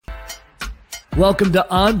Welcome to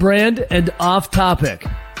On Brand and Off Topic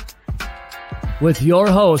with your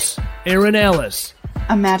hosts, Aaron Ellis.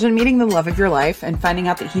 Imagine meeting the love of your life and finding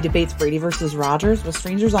out that he debates Brady versus Rodgers with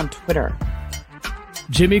strangers on Twitter.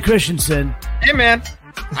 Jimmy Christensen. Hey, man.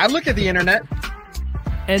 I look at the internet.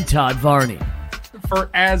 And Todd Varney. For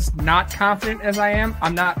as not confident as I am,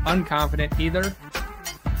 I'm not unconfident either.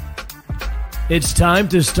 It's time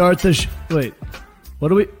to start the Wait,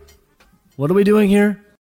 what are we doing here?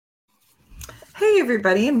 Hey,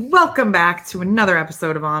 everybody, and welcome back to another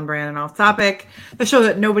episode of On Brand and Off Topic, the show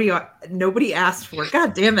that nobody asked for.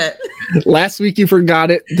 God damn it. Last week you forgot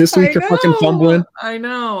it. This week you're fucking fumbling. I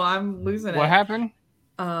know. I'm losing it. What happened?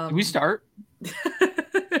 Did we start?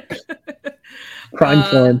 Crime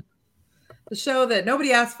porn. The show that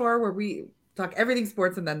nobody asked for, where we talk everything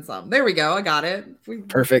sports and then some. There we go. I got it.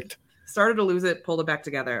 Perfect. Started to lose it, pulled it back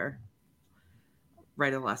together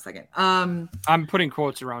right in the last second. I'm putting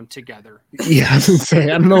quotes around together. Yeah, I was gonna say,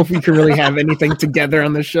 I don't know if we can really have anything together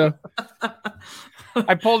on the show.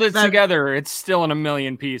 I pulled it together. It's still in a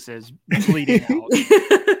million pieces, bleeding out.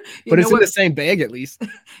 But it's in the same bag, at least.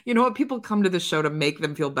 You know what? People come to the show to make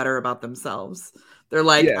them feel better about themselves. They're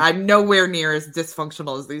like, yeah. I'm nowhere near as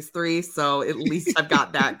dysfunctional as these three, so at least I've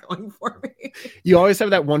got that going for me. You always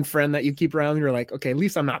have that one friend that you keep around. And you're like, okay, at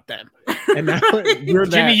least I'm not them. And now you're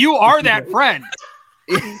that. Jimmy, you are that friend.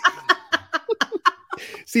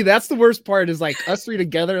 See, that's the worst part is like us three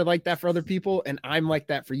together are like that for other people, and I'm like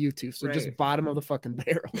that for you two. So just bottom of the fucking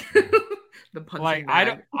barrel. The like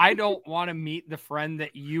bag. I don't want to meet the friend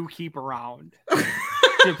that you keep around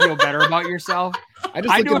to feel better about yourself. I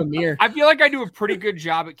just look in the mirror. I feel like I do a pretty good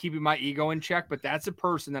job at keeping my ego in check, but that's a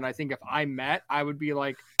person that I think if I met, I would be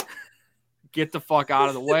like, get the fuck out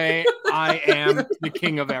of the way. I am the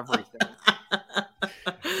king of everything.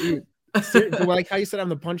 Dude. Like how you said on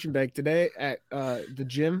the punching bag today at the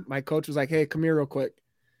gym, my coach was like, hey, come here real quick.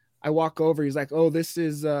 I walk over. He's like, oh, this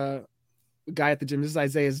is the guy at the gym. This is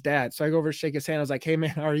Isaiah's dad. So I go over, shake his hand. I was like, hey, man,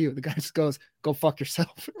 how are you? The guy just goes, go fuck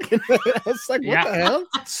yourself. I was like, what the hell?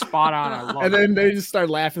 Spot on. I love and then they just start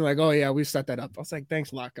laughing like, oh, yeah, we set that up. I was like,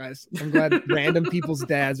 thanks a lot, guys. I'm glad random people's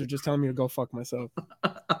dads are just telling me to go fuck myself.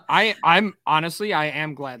 I'm honestly, I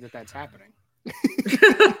am glad that that's happening.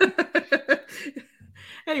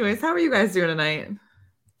 Anyways, how are you guys doing tonight?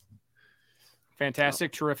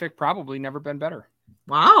 Fantastic, terrific, probably never been better.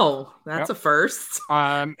 Wow, that's a first.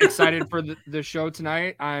 I'm excited for the show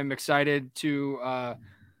tonight. I'm excited to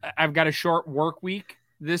I've got a short work week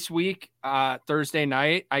this week. Thursday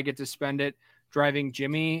night, I get to spend it driving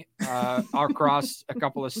Jimmy across a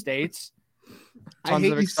couple of states. Tons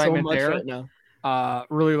of excitement there. Right now.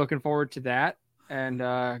 Really looking forward to that. And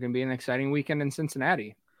gonna be an exciting weekend in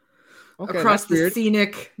Cincinnati. Okay, across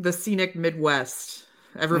the scenic Midwest.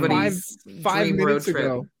 Everybody's five minutes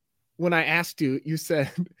ago, when I asked you, you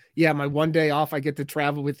said, "Yeah, my one day off, I get to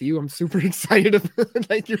travel with you. I'm super excited."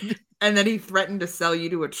 And then he threatened to sell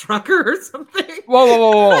you to a trucker or something.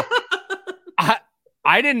 Whoa!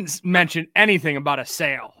 I didn't mention anything about a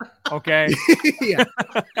sale. Okay. Yeah.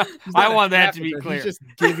 I want that to be clear. He's just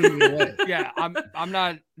giving you away. Yeah, I'm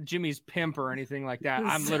not Jimmy's pimp or anything like that.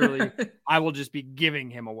 I'm literally, I will just be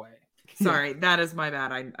giving him away. Sorry, that is my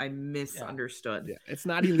bad. I misunderstood. Yeah, it's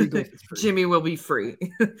not illegal. Jimmy will be free.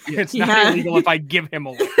 It's not illegal if I give him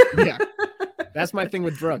away. Yeah, that's my thing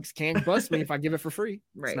with drugs. Can't bust me if I give it for free.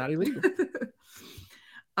 Right. It's not illegal.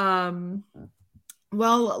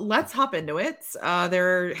 Well, let's hop into it.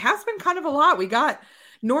 There has been kind of a lot. We got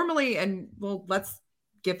normally, and well, let's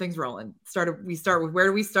get things rolling. We start with where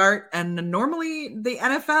do we start? And normally the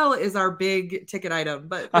NFL is our big ticket item,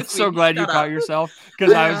 but I'm so glad you caught yourself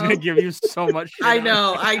because I was going to give you so much shit. I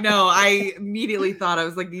know. I immediately thought, I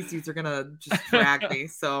was like, these dudes are going to just drag me.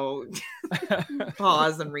 So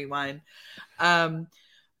pause and rewind. But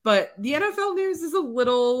the NFL news is a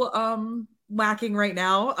little lacking right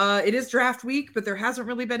now. It is draft week, but there hasn't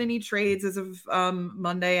really been any trades as of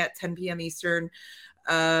Monday at 10 p.m. Eastern.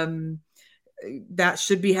 That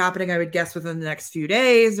should be happening, I would guess, within the next few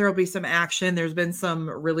days. There will be some action. There's been some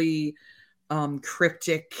really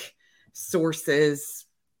cryptic sources.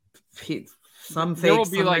 Some fake, there will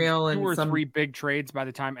be some like real, 2 or and 3 big trades by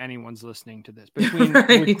the time anyone's listening to this. Between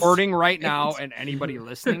recording right now and anybody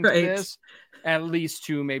listening to this, at least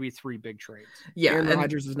 2, maybe 3 big trades. Yeah, Aaron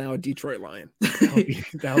Rodgers is now a Detroit Lion.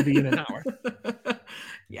 That'll be in an hour.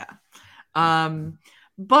 Yeah.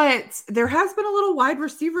 But there has been a little wide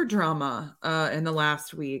receiver drama in the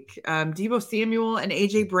last week. Deebo Samuel and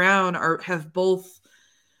AJ Brown have both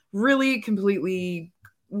really completely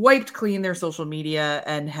wiped clean their social media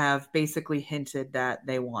and have basically hinted that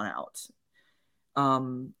they want out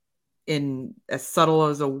in as subtle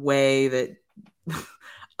as a way that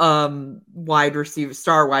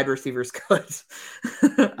star wide receivers could.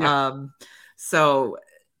 Yeah. So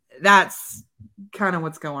that's kind of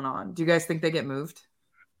what's going on. Do you guys think they get moved?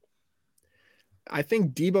 I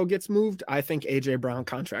think Debo gets moved. I think AJ Brown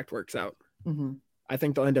contract works out. Mm-hmm. I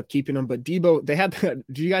think they'll end up keeping him. But Debo, they had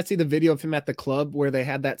did you guys see the video of him at the club where they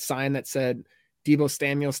had that sign that said Debo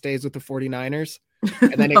Samuel stays with the 49ers?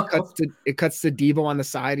 And then No. it cuts to Debo on the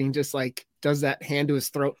side and he just like does that hand to his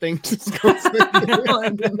throat thing.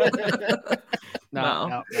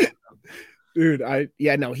 No. Dude,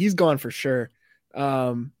 he's gone for sure.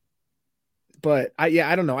 But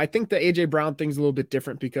I don't know. I think the AJ Brown thing's a little bit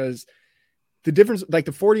different because the difference, like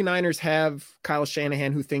the 49ers have Kyle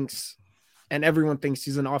Shanahan who thinks, and everyone thinks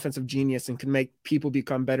he's an offensive genius and can make people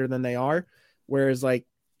become better than they are. Whereas like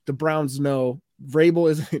the Browns know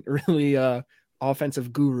Vrabel isn't really a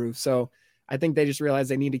offensive guru. So I think they just realize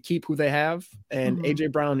they need to keep who they have. And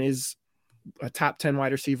AJ Brown is a top 10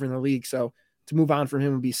 wide receiver in the league. So to move on from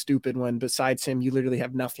him would be stupid when besides him, you literally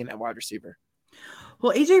have nothing at wide receiver.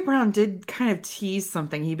 Well, AJ Brown did kind of tease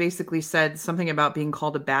something. He basically said something about being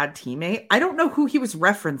called a bad teammate. I don't know who he was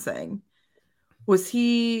referencing.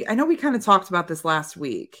 I know we kind of talked about this last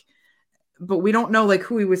week, but we don't know like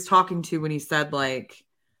who he was talking to when he said like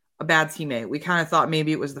a bad teammate. We kind of thought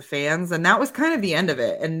maybe it was the fans, and that was kind of the end of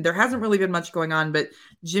it. And there hasn't really been much going on, but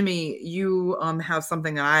Jimmy, you have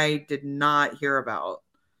something that I did not hear about.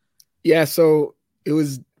 Yeah. So it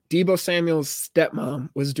was Debo Samuel's stepmom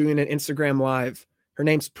was doing an Instagram live. Her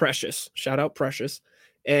name's Precious. Shout out Precious.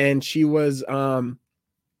 And she was, so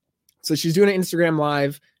she's doing an Instagram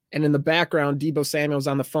live, and in the background, Debo Samuel's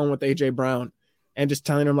on the phone with AJ Brown and just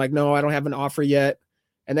telling him like, no, I don't have an offer yet.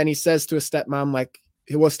 And then he says to his stepmom, like,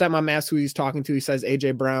 stepmom asks who he's talking to. He says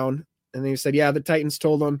AJ Brown. And then he said, yeah, the Titans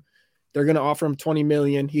told him they're going to offer him $20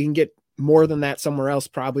 million. He can get more than that somewhere else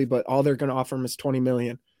probably, but all they're going to offer him is $20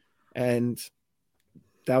 million. And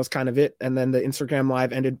that was kind of it. And then the Instagram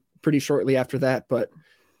live ended pretty shortly after that, but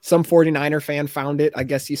some 49er fan found it. I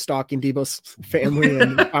guess he's stalking Debo's family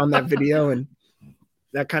and found that video, and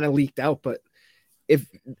that kind of leaked out. But if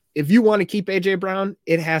you want to keep AJ Brown,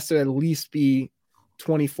 it has to at least be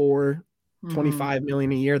 24, 25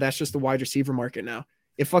 million a year. That's just the wide receiver market now.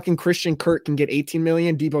 If fucking Christian Kirk can get 18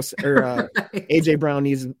 million, AJ Brown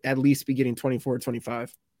needs to at least be getting 24,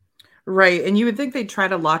 25. Right. And you would think they'd try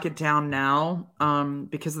to lock it down now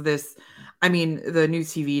because of this. I mean, the new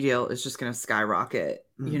TV deal is just going to skyrocket,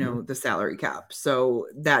 the salary cap. So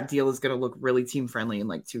that deal is going to look really team friendly in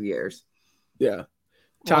like 2 years. Yeah.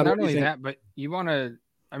 Well, not only that, but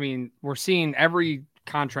we're seeing every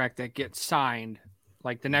contract that gets signed,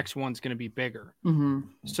 like the next one's going to be bigger.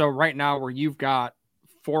 So right now where you've got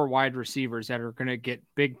 4 wide receivers that are going to get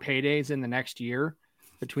big paydays in the next year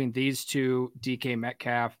between these two, DK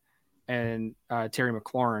Metcalf and Terry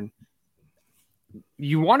McLaurin,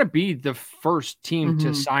 you want to be the first team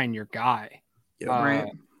to sign your guy,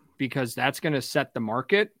 right? Because that's going to set the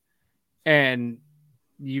market, and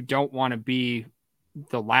you don't want to be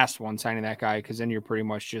the last one signing that guy because then you're pretty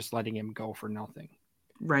much just letting him go for nothing.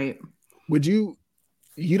 Right. Would you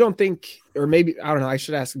don't think, or maybe, I don't know, I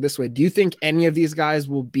should ask it this way. Do you think any of these guys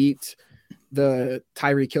will beat the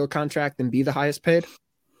Tyreek Hill contract and be the highest paid?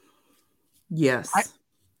 Yes.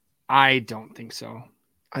 I don't think so.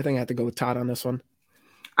 I think I have to go with Todd on this one.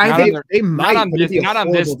 I think they might, not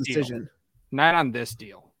on this decision. Not on this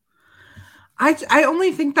deal. I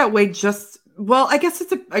only think that way I guess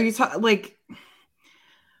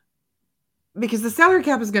because the salary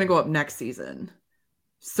cap is going to go up next season.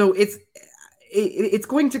 So it's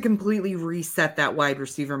going to completely reset that wide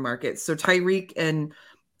receiver market. So Tyreek and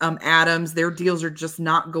Adams, their deals are just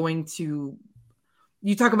not going to,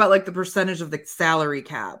 you talk about like the percentage of the salary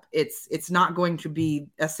cap. It's not going to be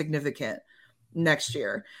as significant next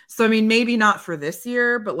year. So, I mean, maybe not for this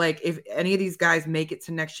year, but like if any of these guys make it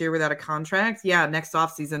to next year without a contract, next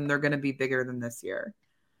offseason, they're going to be bigger than this year.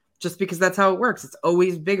 Just because that's how it works. It's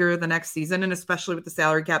always bigger the next season. And especially with the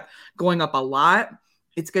salary cap going up a lot,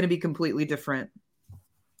 it's going to be completely different.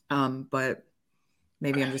 But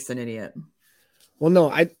maybe I'm just an idiot. Well, no,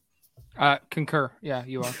 I concur. Yeah,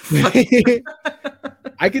 you are.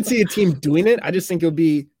 I could see a team doing it. I just think it'd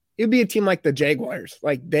be a team like the Jaguars.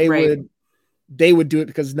 Like they would do it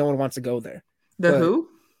because no one wants to go there. Who?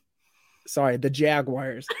 Sorry, the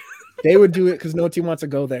Jaguars. They would do it because no team wants to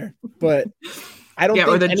go there. But I don't think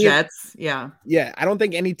or the Jets. Yeah, I don't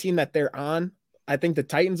think any team that they're on. I think the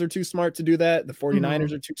Titans are too smart to do that. The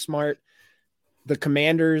 49ers are too smart. The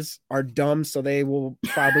Commanders are dumb, so they will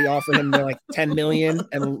probably offer him like 10 million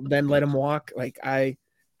and then let him walk. Like I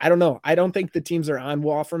don't know. I don't think the teams are on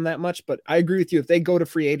will offer him that much, but I agree with you. If they go to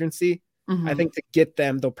free agency, I think to get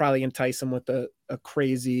them, they'll probably entice them with a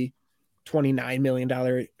crazy $29 million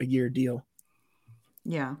a year deal.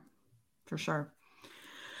 Yeah, for sure.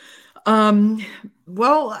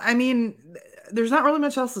 Well, I mean, there's not really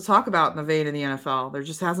much else to talk about in the vein in the NFL. There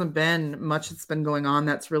just hasn't been much that's been going on.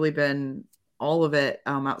 That's really been all of it,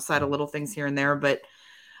 outside of little things here and there. But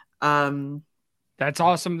that's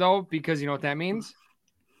awesome though, because you know what that means?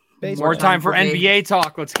 Baseball. More time for NBA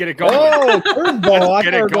talk. Let's get it going. Oh, curveball. I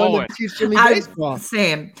get it going. To teach Jimmy baseball.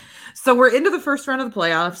 Same. So we're into the first round of the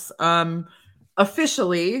playoffs.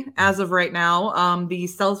 Officially, as of right now, the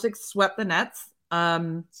Celtics swept the Nets.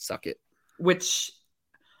 Suck it. Which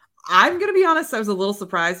I'm going to be honest, I was a little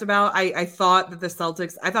surprised about. I thought that the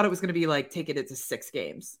Celtics, I thought it was going to be like taking it to 6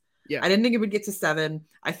 games. Yeah. I didn't think it would get to 7.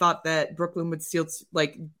 I thought that Brooklyn would still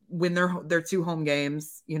win their 2 home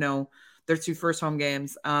games, their 2 first home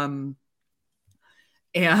games. And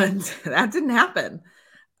that didn't happen.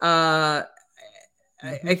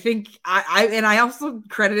 I think I also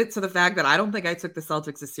credit it to the fact that I don't think I took the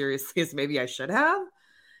Celtics as seriously as maybe I should have,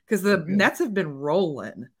 because the Nets have been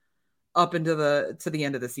rolling up into the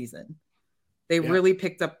end of the season. They really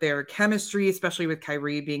picked up their chemistry, especially with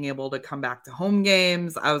Kyrie being able to come back to home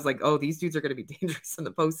games. I was like, oh, these dudes are going to be dangerous in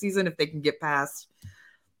the postseason if they can get past,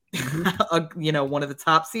 one of the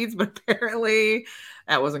top seeds. But apparently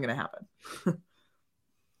that wasn't going to happen.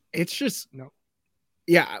 It's just,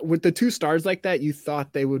 yeah, with the 2 stars like that, you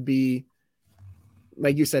thought they would be,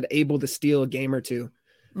 like you said, able to steal a game or 2.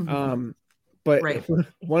 But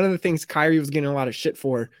one of the things Kyrie was getting a lot of shit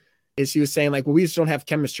for is he was saying like, well, we just don't have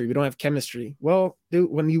chemistry. We don't have chemistry. Well, dude,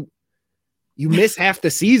 when you miss half the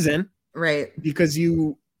season, right? Because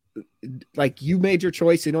you made your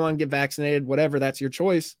choice. You don't want to get vaccinated, whatever. That's your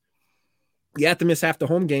choice. You have to miss half the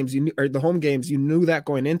home games. You knew that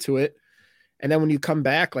going into it. And then when you come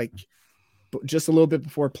back, like just a little bit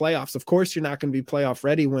before playoffs, of course, you're not going to be playoff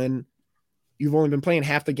ready when you've only been playing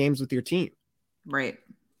half the games with your team. Right.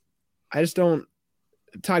 I just don't.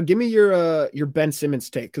 Todd, give me your Ben Simmons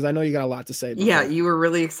take, because I know you got a lot to say about that. You were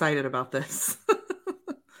really excited about this.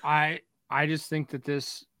 I just think that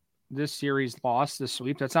this series loss, this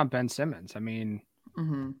sweep, that's not Ben Simmons. I mean,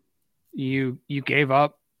 you gave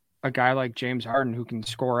up a guy like James Harden who can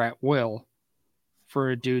score at will for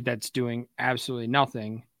a dude that's doing absolutely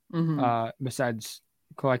nothing besides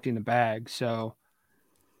collecting the bag. So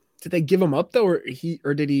did they give him up though,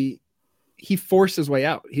 or did he forced his way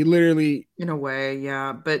out? He literally, in a way,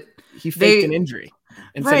 yeah, but he faked an injury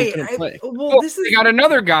and said he couldn't play. They got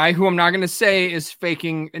another guy who I'm not going to say is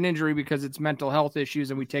faking an injury because it's mental health issues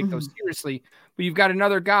and we take those seriously. But you've got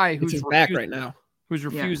another guy who's back right now, who's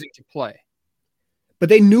refusing to play. But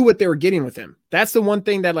they knew what they were getting with him. That's the one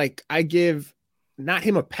thing that like I give not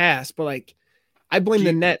him a pass, but like I blame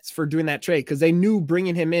the Nets for doing that trade, because they knew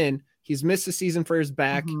bringing him in. He's missed the season for his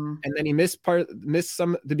back, and then he missed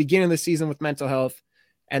the beginning of the season with mental health.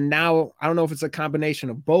 And now I don't know if it's a combination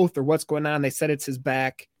of both or what's going on. They said it's his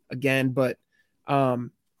back again, but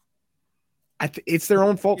it's their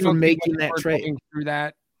own fault for making that trade. Through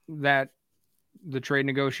that the trade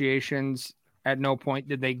negotiations, at no point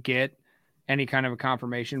did they get any kind of a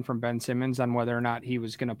confirmation from Ben Simmons on whether or not he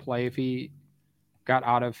was going to play if he got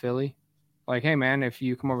out of Philly. Like, hey man, if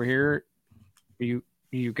you come over here, are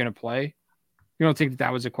you going to play? You don't think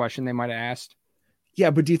that was a question they might have asked? Yeah,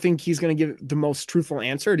 but do you think he's going to give the most truthful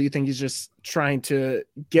answer? Or do you think he's just trying to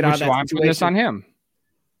get out of that situation? I'm putting this on him.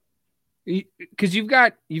 Because you've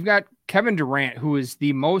got Kevin Durant, who is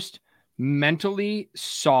the most mentally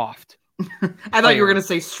soft. I thought you were going to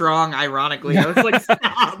say strong, ironically. I was like,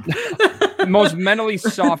 stop. Most mentally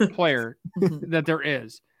soft player that there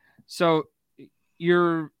is. So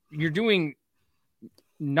you're doing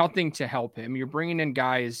nothing to help him. You're bringing in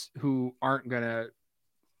guys who aren't going to,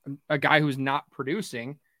 a guy who's not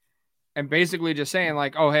producing, and basically just saying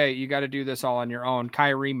like, oh, hey, you got to do this all on your own.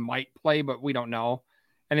 Kyrie might play, but we don't know.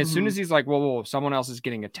 And as soon as he's like, whoa, someone else is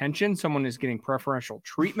getting attention, someone is getting preferential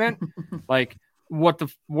treatment. Like, what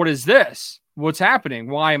is this? What's happening?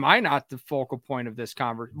 Why am I not the focal point of this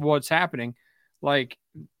conversation? What's happening? Like,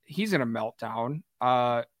 he's in a meltdown.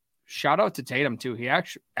 Shout out to Tatum too. He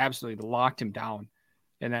actually absolutely locked him down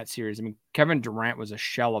in that series. I mean, Kevin Durant was a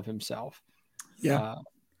shell of himself. Yeah.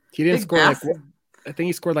 He didn't score I think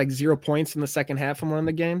he scored like 0 points in the second half in one of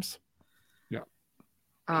the games. Yeah.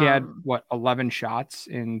 He had 11 shots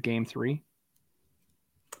in game 3.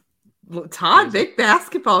 Todd, big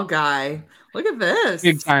basketball guy. Look at this.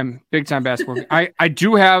 Big time basketball. I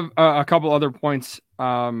do have a couple other points.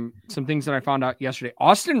 Some things that I found out yesterday.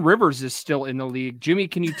 Austin Rivers is still in the league. Jimmy,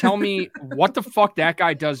 can you tell me what the fuck that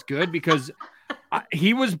guy does good? Because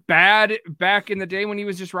He was bad back in the day when he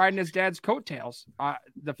was just riding his dad's coattails.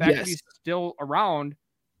 The fact that he's still around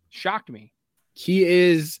shocked me. He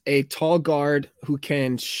is a tall guard who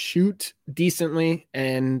can shoot decently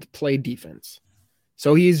and play defense.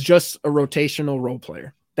 So he's just a rotational role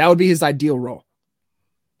player. That would be his ideal role.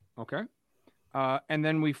 Okay. And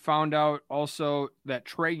then we found out also that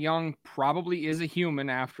Trae Young probably is a human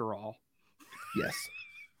after all. Yes.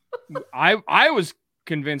 I was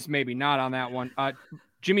convinced maybe not on that one.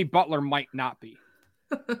 Jimmy Butler might not be.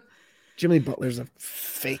 Jimmy Butler's a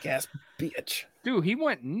fake ass bitch. Dude, he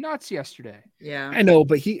went nuts yesterday. Yeah. I know,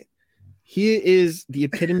 but he is the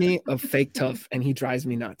epitome of fake tough, and he drives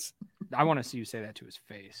me nuts. I want to see you say that to his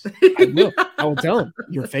face. I will. I will tell him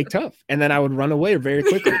you're fake tough. And then I would run away very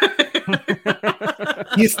quickly.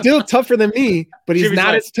 He's still tougher than me, but he's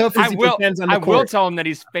not as tough as he pretends on the court. I will tell him that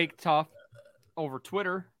he's fake tough over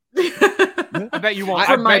Twitter. I bet you won't.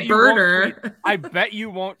 I bet you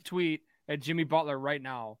won't tweet at Jimmy Butler right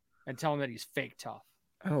now and tell him that he's fake tough.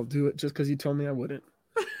 I'll do it just because you told me I wouldn't.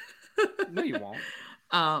 No, you won't.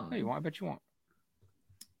 No, you won't. I bet you won't.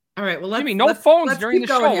 All right. Well, Jimmy, no phones during the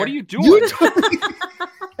show. Here. What are you doing?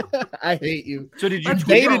 I hate you. So did you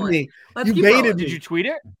baited me? You baited me. Did you tweet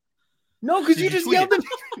it? No, because you just yelled at me.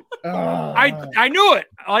 I knew it.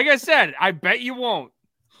 Like I said, I bet you won't.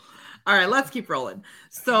 All right, let's keep rolling.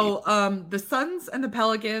 So the Suns and the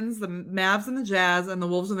Pelicans, the Mavs and the Jazz, and the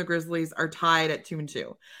Wolves and the Grizzlies are tied at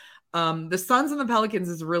 2-2. The Suns and the Pelicans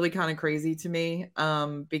is really kind of crazy to me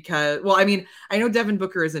because, well, I mean, I know Devin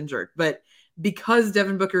Booker is injured, but because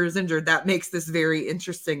Devin Booker is injured, that makes this very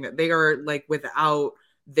interesting that they are like without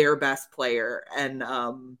their best player.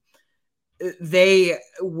 And they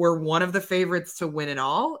were one of the favorites to win it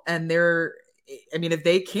all. And if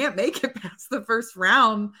they can't make it past the first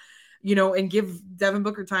round, and give Devin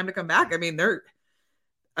Booker time to come back, yikes.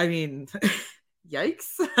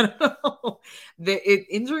 I don't know.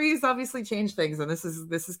 Injuries obviously change things. And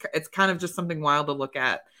it's kind of just something wild to look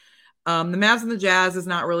at. The Mavs and the Jazz is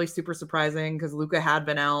not really super surprising because Luka had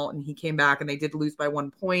been out and he came back and they did lose by 1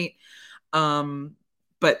 point.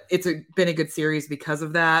 But it's been a good series because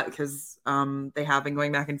of that, because they have been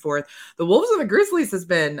going back and forth. The Wolves and the Grizzlies has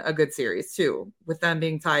been a good series too, with them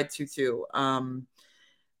being tied 2-2.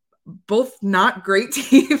 Both not great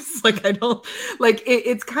teams.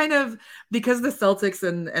 It's kind of because the Celtics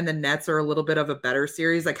and the Nets are a little bit of a better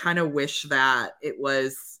series. I kind of wish that it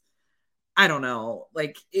was, I don't know,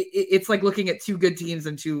 it's like looking at two good teams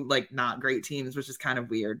and two not great teams, which is kind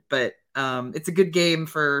of weird, but it's a good game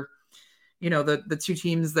for, the two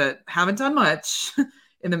teams that haven't done much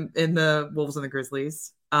in the Wolves and the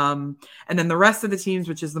Grizzlies. And then the rest of the teams,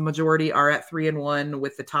 which is the majority, are at 3-1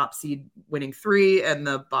 with the top seed winning 3 and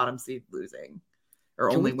the bottom seed losing or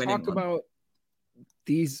only winning. Talk about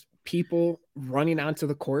these people running onto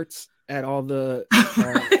the courts at all the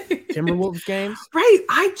Timberwolves games. Right.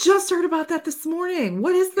 I just heard about that this morning.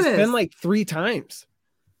 What is this? It's been 3 times.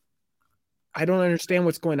 I don't understand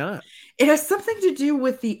what's going on. It has something to do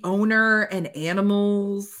with the owner and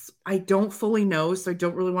animals. I don't fully know, so I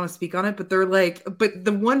don't really want to speak on it, but they're but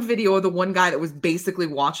the one video of the one guy that was basically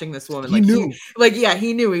watching this woman, he knew.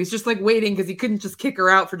 He knew. He was just waiting because he couldn't just kick her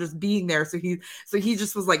out for just being there. So he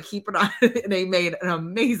just was keeping on and he made an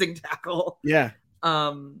amazing tackle. Yeah.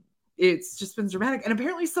 It's just been dramatic. And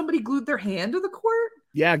apparently somebody glued their hand to the court.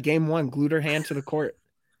 Yeah, game 1, glued her hand to the court.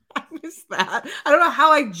 I missed that. I don't know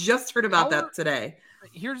how I just heard about that today.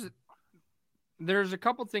 There's a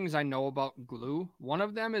couple things I know about glue. One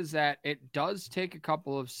of them is that it does take a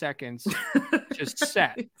couple of seconds to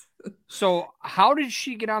set. So how did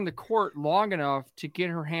she get on the court long enough to get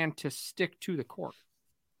her hand to stick to the court?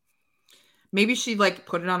 Maybe she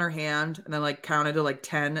put it on her hand and then counted to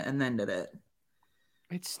 10 and then did it.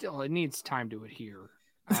 It needs time to adhere.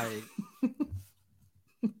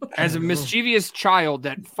 As a mischievous child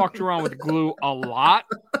that fucked around with glue a lot.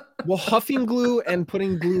 Well, huffing glue and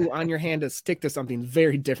putting glue on your hand to stick to something,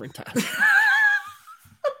 very different times.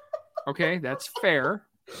 Okay, that's fair.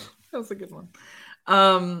 That was a good one.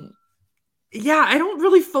 Yeah, I don't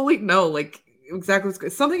really fully know exactly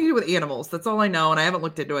what's something to do with animals. That's all I know, and I haven't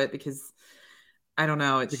looked into it because I don't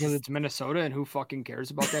know. Because it's Minnesota, and who fucking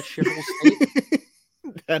cares about that shithole state?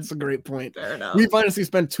 That's a great point. Fair enough. We've honestly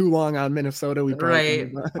spent too long on Minnesota.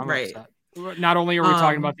 Right. Not only are we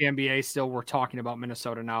talking about the NBA still, we're talking about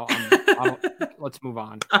Minnesota now. Let's move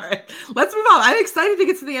on. All right. Let's move on. I'm excited to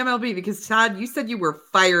get to the MLB because, Todd, you said you were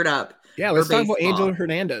fired up. Yeah, let's talk about Angel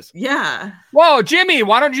Hernandez. Yeah. Whoa, Jimmy,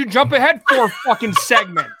 why don't you jump ahead 4 fucking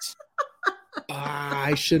segments?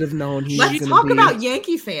 I should have known. Let's talk about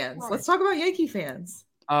Yankee fans.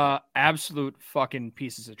 Absolute fucking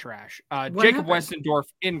pieces of trash. Jacob happened? Westendorf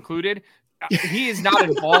included. He is not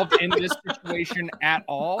involved in this situation at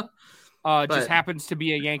all. Just happens to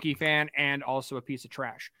be a Yankee fan and also a piece of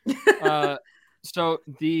trash. So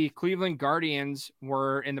the Cleveland Guardians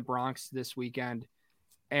were in the Bronx this weekend,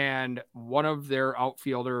 and one of their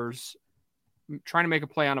outfielders trying to make a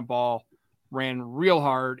play on a ball ran real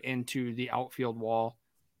hard into the outfield wall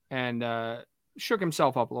and shook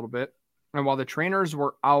himself up a little bit. And while the trainers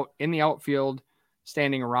were out in the outfield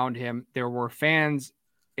standing around him, there were fans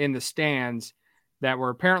in the stands that were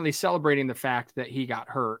apparently celebrating the fact that he got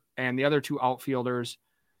hurt. And the other two outfielders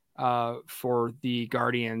for the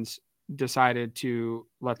Guardians decided to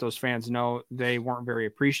let those fans know they weren't very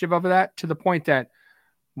appreciative of that, to the point that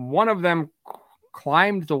one of them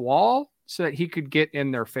climbed the wall so that he could get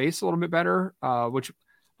in their face a little bit better, which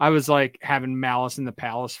I was like having Malice in the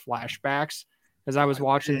Palace flashbacks as I was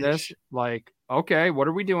watching this. Like, okay, what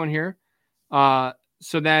are we doing here?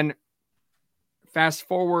 So then fast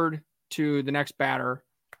forward to the next batter,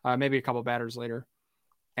 maybe a couple batters later,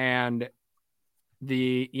 and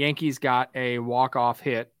the Yankees got a walk-off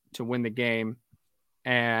hit to win the game,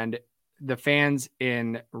 and the fans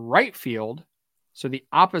in right field, so the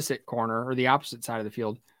opposite corner or the opposite side of the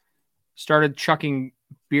field, started chucking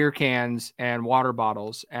beer cans and water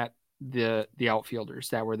bottles at the outfielders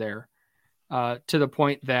that were there, to the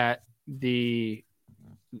point that the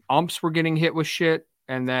umps were getting hit with shit.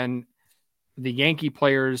 And then the Yankee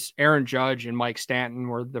players, Aaron Judge and Mike Stanton,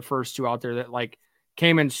 were the first two out there that like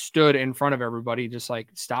came and stood in front of everybody, just like,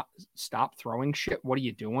 stop throwing shit. What are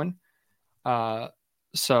you doing?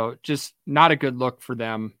 So just not a good look for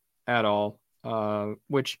them at all.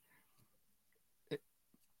 Which,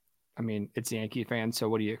 I mean, it's Yankee fans, so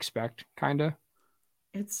what do you expect? Kind of.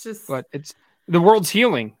 It's just, but it's the world's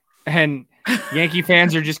healing, and Yankee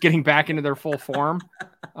fans are just getting back into their full form.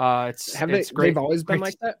 It's great. They've always been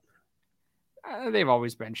like that. They've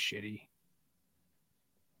always been shitty.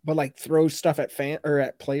 But like throw stuff at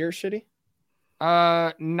at players shitty?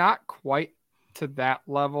 Not quite to that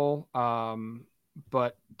level.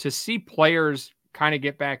 But to see players kind of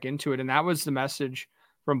get back into it, and that was the message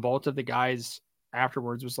from both of the guys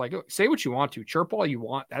afterwards, was like, say what you want to, chirp all you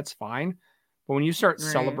want, that's fine. But when you start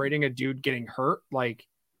celebrating a dude getting hurt, like,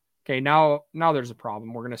 okay, now there's a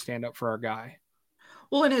problem. We're gonna stand up for our guy.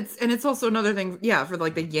 Well, and it's also another thing, yeah, for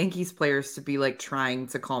like the Yankees players to be like trying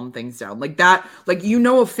to calm things down. Like that, like,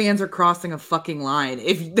 if fans are crossing a fucking line,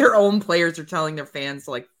 if their own players are telling their fans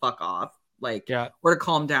to like fuck off, like, or to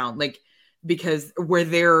calm down, like, because where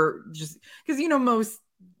they're just, because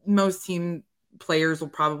most team players will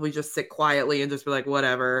probably just sit quietly and just be like,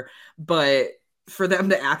 whatever. But for them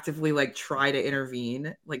to actively like try to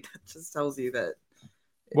intervene, like, that just tells you that.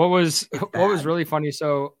 What was really funny?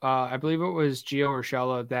 So I believe it was Gio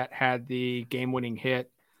Urshela that had the game-winning hit.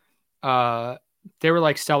 They were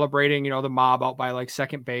like celebrating, the mob out by like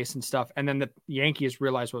second base and stuff. And then the Yankees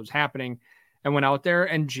realized what was happening and went out there,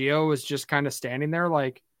 and Gio was just kind of standing there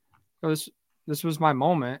like, oh, this was my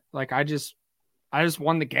moment. Like, I just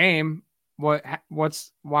won the game.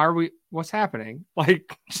 What's happening?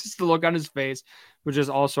 Like, just the look on his face was just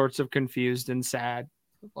all sorts of confused and sad.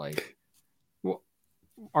 Like,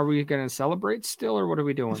 are we going to celebrate still, or what are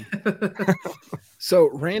we doing? So,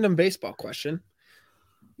 random baseball question.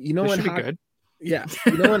 When good. Yeah.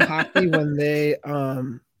 In hockey, when they,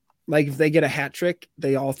 like if they get a hat trick,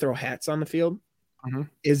 they all throw hats on the field. Mm-hmm.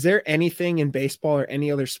 Is there anything in baseball or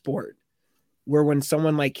any other sport where when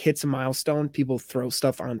someone like hits a milestone, people throw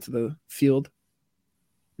stuff onto the field?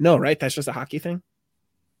 No, right? That's just a hockey thing?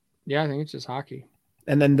 Yeah, I think it's just hockey.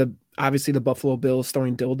 And then obviously the Buffalo Bills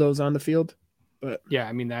throwing dildos on the field. But yeah,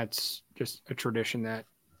 I mean, that's just a tradition that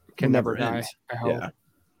can never die. I hope. Yeah.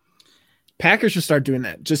 Packers should start doing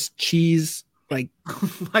that. Just cheese, like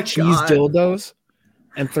cheese God. Dildos,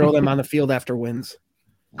 and throw them on the field after wins.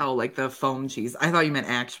 Oh, like the foam cheese. I thought you meant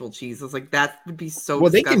actual cheese. I was like, that would be so well,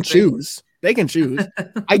 disgusting. They can choose.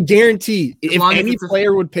 I guarantee if any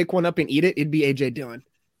player would pick one up and eat it, it'd be AJ Dillon.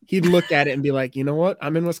 He'd look at it and be like, you know what?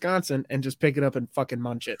 I'm in Wisconsin, and just pick it up and fucking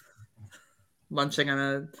munch it. Munching on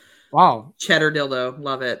a wow cheddar dildo.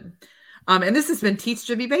 Love it. And this has been Teach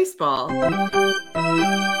Jimmy Baseball. Get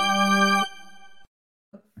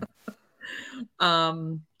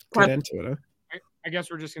into it, huh? I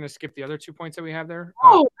guess we're just going to skip the other 2 points that we have there.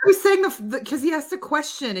 Oh, I was saying because he asked a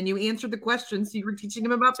question and you answered the question, so you were teaching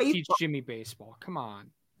him about baseball. Teach Jimmy baseball. Come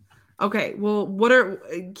on. Okay, well,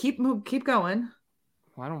 keep going.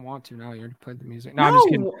 Well, I don't want to now. You already played the music. No, I'm just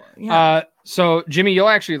kidding. Yeah. So Jimmy, you'll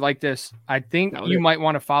actually like this. I think you might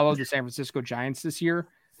want to follow the San Francisco Giants this year.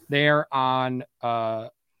 They're on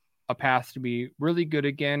a a path to be really good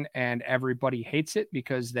again, and everybody hates it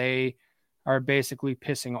because they are basically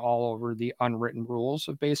pissing all over the unwritten rules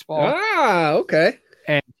of baseball. Okay.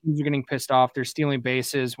 And teams are getting pissed off. They're stealing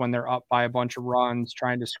bases when they're up by a bunch of runs,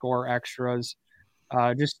 trying to score extras,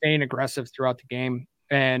 just staying aggressive throughout the game.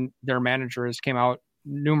 And their managers came out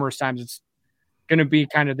numerous times. It's going to be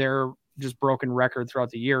kind of their just broken record throughout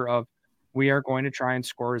the year of, we are going to try and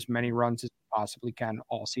score as many runs as we possibly can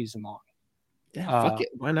all season long. Yeah, fuck it.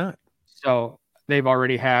 Why not? So they've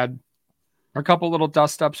already had a couple little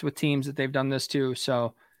dust ups with teams that they've done this to.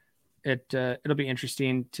 So it'll be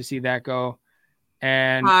interesting to see that go.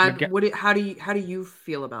 And how do you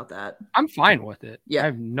feel about that? I'm fine with it. Yeah, I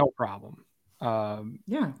have no problem. Why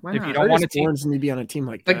not? If you don't want a team to be on a team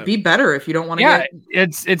like that, like, be better if you don't want to.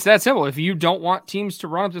 It's that simple. If you don't want teams to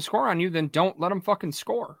run up the score on you, then don't let them fucking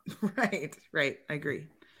score. Right. I agree.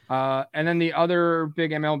 And then the other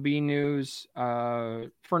big MLB news,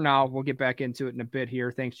 for now, we'll get back into it in a bit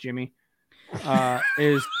here. Thanks, Jimmy.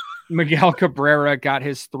 Is Miguel Cabrera got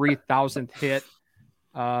his 3,000th hit,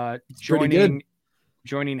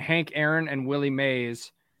 joining Hank Aaron and Willie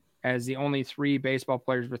Mays as the only 3 baseball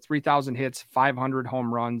players with 3,000 hits, 500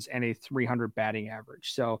 home runs, and a 300 batting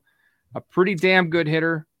average. So a pretty damn good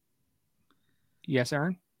hitter. Yes,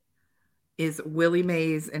 Aaron? Is Willie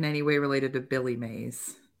Mays in any way related to Billy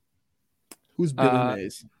Mays? Who's Billy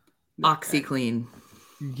Mays? OxyClean.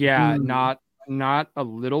 Yeah, not a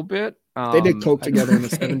little bit. They did coke together in the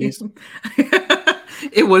 70s.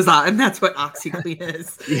 It was, and that's what OxyClean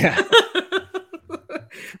is. Yeah.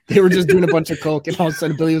 They were just doing a bunch of coke, and all of a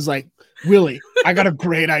sudden Billy was like, Willie, I got a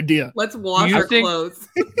great idea. Let's wash our clothes.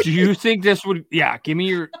 Do you think this would? Yeah, give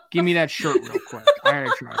me that shirt real quick. I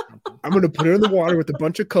gotta try something. I'm gonna put it in the water with a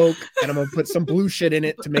bunch of coke, and I'm gonna put some blue shit in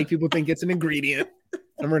it to make people think it's an ingredient.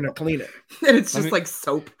 I'm gonna clean it. And it's just like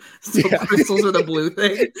soap. Crystals are the blue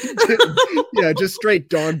thing. Yeah, just straight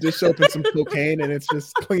Dawn dish soap and some cocaine, and it's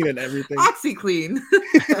just cleaning everything. OxyClean.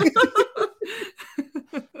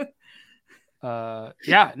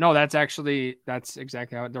 That's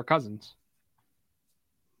exactly how they're cousins.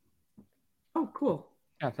 Oh, cool.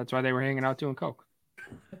 Yeah, that's why they were hanging out doing coke.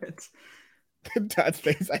 Todd's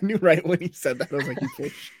face. I knew right when he said that. I was like, you full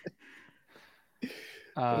shit.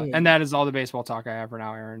 And that is all the baseball talk I have for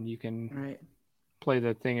now, Aaron. You can play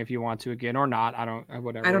the thing if you want to again or not.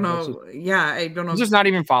 Whatever. I don't know. I don't know. Just not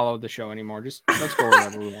even follow the show anymore. Just let's go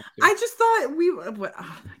wherever we want to. I just thought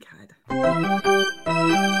oh my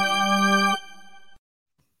God.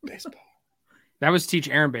 Baseball. That was Teach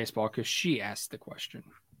Aaron baseball because she asked the question.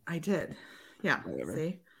 I did. Yeah. Whatever.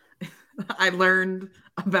 See? I learned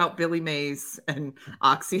about Billy Mays and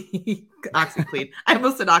OxyClean. I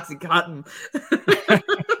almost said OxyContin.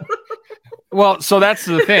 Well, so that's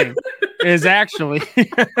the thing. Is actually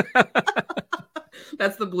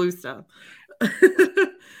that's the blue stuff.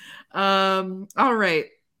 All right.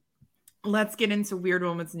 Let's get into weird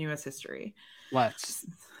moments in U.S. history. Let's.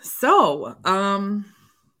 So,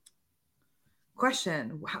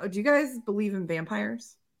 question: do you guys believe in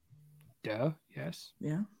vampires? Duh. Yes.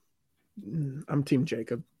 Yeah. I'm Team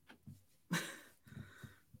Jacob.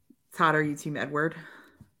 Todd, are you Team Edward?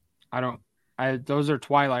 Those are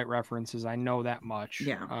Twilight references. I know that much.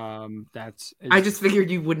 Yeah. I just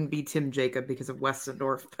figured you wouldn't be Tim Jacob because of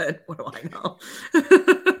Westendorf, but what do I know?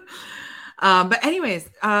 But anyways,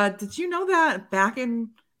 did you know that back in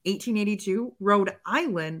 1882, Rhode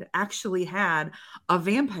Island actually had a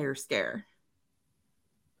vampire scare?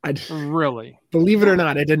 Really? Believe it or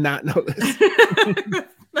not, I did not know this.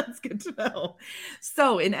 That's good to know.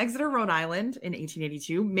 So in Exeter, Rhode Island in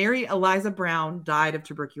 1882, Mary Eliza Brown died of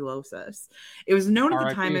tuberculosis. It was known at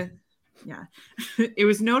the time it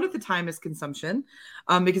was known at the time as consumption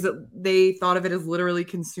because they thought of it as literally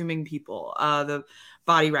consuming people. The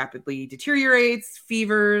body rapidly deteriorates,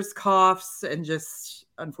 fevers, coughs, and just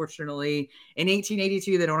unfortunately in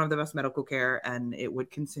 1882, they don't have the best medical care and it would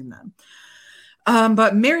consume them.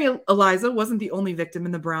 But Mary Eliza wasn't the only victim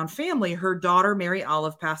in the Brown family. Her daughter, Mary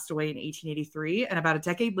Olive, passed away in 1883. And about a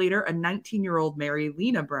decade later, a 19-year-old Mary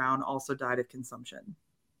Lena Brown also died of consumption.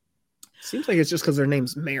 Seems like it's just because their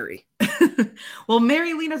name's Mary. Well,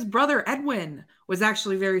 Mary Lena's brother, Edwin, was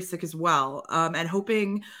actually very sick as well. And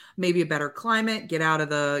hoping maybe a better climate, get out of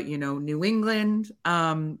the, New England.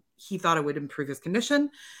 He thought it would improve his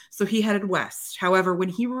condition. So he headed west. However, when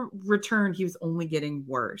he returned, he was only getting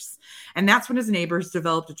worse. And that's when his neighbors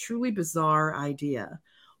developed a truly bizarre idea.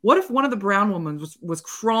 What if one of the Brown women was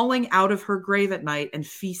crawling out of her grave at night and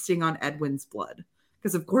feasting on Edwin's blood?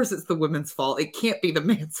 because of course it's the women's fault. It can't be the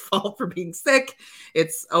man's fault for being sick.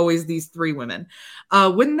 It's always these 3 women.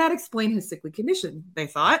 Wouldn't that explain his sickly condition, they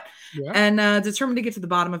thought? Yeah. And determined to get to the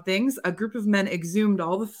bottom of things, a group of men exhumed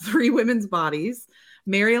all the 3 women's bodies.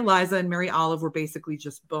 Mary Eliza and Mary Olive were basically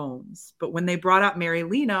just bones. But when they brought out Mary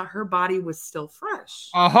Lena, her body was still fresh.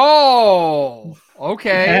 Oh,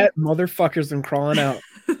 okay. That motherfucker's been crawling out.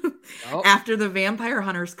 Oh. After the vampire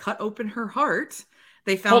hunters cut open her heart,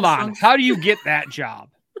 they found. Hold on. How do you get that job?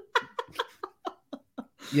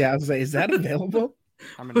 Yeah, I was like, is that available?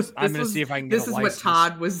 I'm gonna see if I can get This is what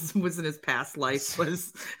Todd was in his past life.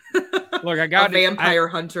 Was look, I got a vampire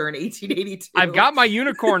hunter in 1882. I've got my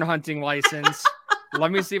unicorn hunting license.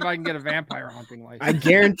 Let me see if I can get a vampire hunting license. I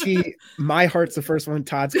guarantee my heart's the first one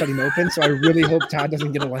Todd's cutting open, so I really hope Todd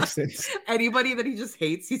doesn't get a license. Anybody that he just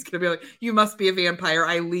hates, he's gonna be like, "You must be a vampire.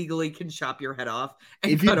 I legally can chop your head off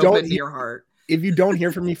and If you cut don't open hear- your heart." If you don't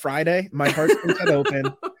hear from me Friday, my heart's been cut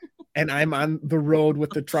open, and I'm on the road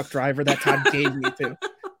with the truck driver that Todd gave me to.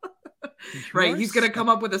 Right, he's gonna come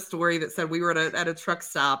up with a story that said we were at a truck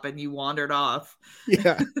stop and you wandered off.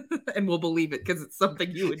 Yeah, and we'll believe it because it's something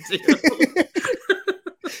you would do.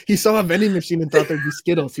 he saw a vending machine and thought there'd be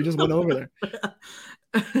Skittles. He just went over there.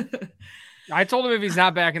 I told him if he's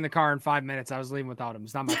not back in the car in 5 minutes, I was leaving without him.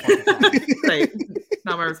 It's not my fucking problem. Right,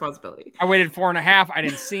 not my responsibility. I waited 4.5. I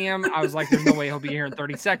didn't see him. I was like, there's no way he'll be here in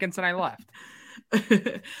 30 seconds. And I left.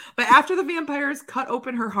 But after the vampires cut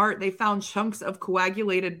open her heart, they found chunks of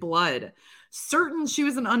coagulated blood. Certain she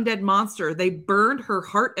was an undead monster, they burned her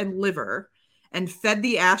heart and liver and fed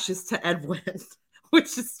the ashes to Edwin,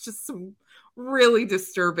 which is just some really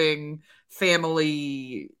disturbing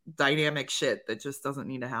family dynamic shit that just doesn't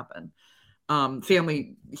need to happen.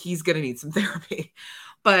 Family, he's gonna need some therapy.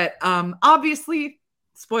 But obviously,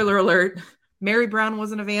 spoiler alert, Mary Brown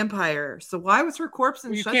wasn't a vampire. So why was her corpse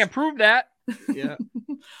in You such can't prove that. Yeah,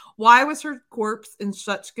 why was her corpse in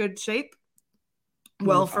such good shape?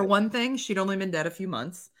 Well, for one thing, she'd only been dead a few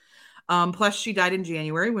months. Plus, she died in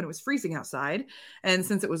January when it was freezing outside. And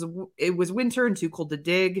since it was winter and too cold to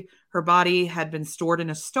dig, her body had been stored in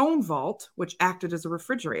a stone vault, which acted as a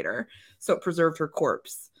refrigerator. So it preserved her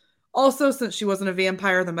corpse. Also, since she wasn't a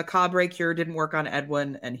vampire, the macabre cure didn't work on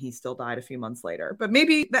Edwin, and he still died a few months later. But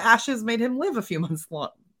maybe the ashes made him live a few months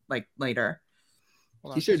later.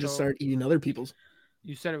 Hold he on, should just so start eating other people's.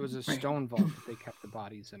 You said it was a stone vault that they kept the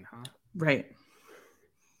bodies in, huh? Right.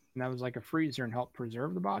 And that was like a freezer and helped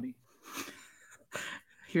preserve the body?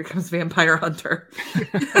 Here comes Vampire Hunter.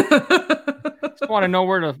 Just want to know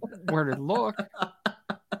where to look.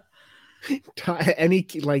 Any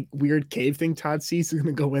like weird cave thing Todd sees, he's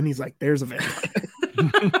gonna go in. He's like, "There's a vampire."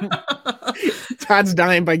 Todd's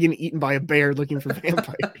dying by getting eaten by a bear looking for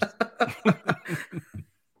vampires.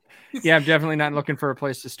 Yeah, I'm definitely not looking for a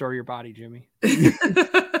place to store your body, Jimmy. Dude,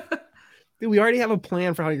 we already have a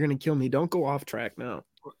plan for how you're gonna kill me. Don't go off track now.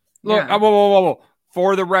 Look, Yeah. whoa.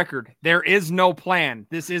 For the record, there is no plan.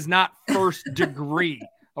 This is not first degree.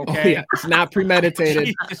 Okay. Oh, yeah. It's not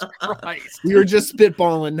premeditated. Jesus Christ. We were just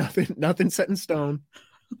spitballing. Nothing set in stone.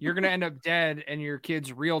 You're gonna end up dead, and your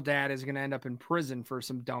kid's real dad is gonna end up in prison for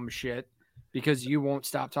some dumb shit because you won't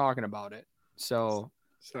stop talking about it. So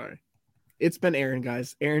Sorry. It's been Aaron,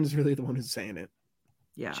 guys. Aaron's really the one who's saying it.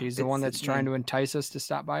 Yeah. she's the one that's trying to entice us to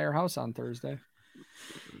stop by her house on Thursday.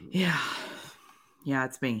 Yeah. Yeah,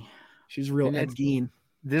 it's me. She's real And Ed it's- Gein.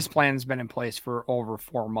 This plan's been in place for over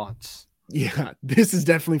 4 months. Yeah, this is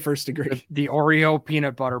definitely first degree. The Oreo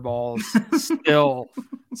peanut butter balls still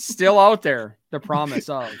out there. The promise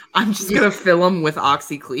of. I'm just gonna fill them with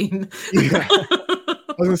OxyClean. Yeah.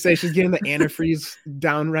 I was gonna say she's getting the antifreeze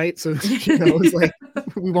down right, so she knows like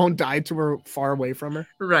we won't die till we're far away from her.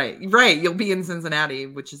 Right. You'll be in Cincinnati,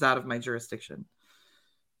 which is out of my jurisdiction.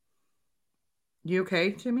 You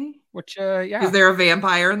okay, Jimmy? Which yeah. Is there a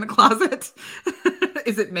vampire in the closet?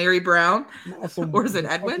 Is it Mary Brown? Also, Or is it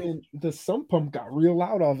Edwin? fucking- The sump pump got real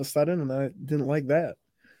loud all of a sudden, and I didn't like that,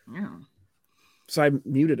 Yeah. so I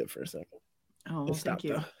muted it for a second. Oh, It well, stopped,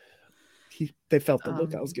 thank you. though. They felt the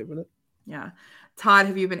look I was giving it. Yeah. Todd,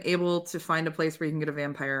 have you been able to find a place where you can get a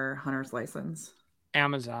vampire hunter's license?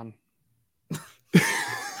 Amazon.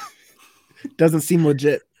 Doesn't seem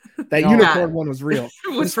legit. That No. unicorn one was real. It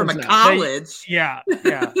was This from a one's not. college. Yeah.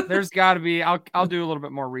 There's got to be. I'll do a little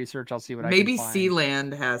bit more research. I'll see what Maybe I can find.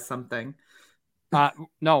 Sealand has something.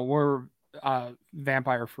 No, we're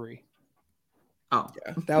vampire free. Oh,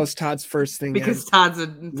 Yeah, that was Todd's first thing. because Todd's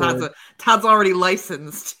already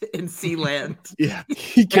licensed in Sealand. yeah,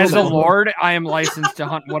 he As killed a him. lord, I am licensed to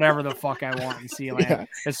hunt whatever the fuck I want in Sealand, Yeah.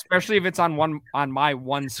 especially if it's on my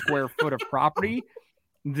 1 square foot of property.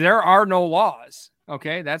 There are no laws.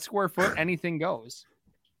 Okay, that square foot, anything goes.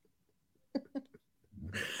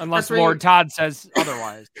 Unless Lord Todd says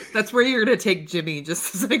otherwise. That's where you're going to take Jimmy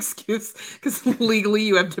just as an excuse, because legally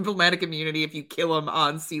you have diplomatic immunity if you kill him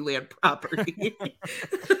on Sealand property.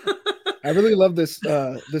 I really love this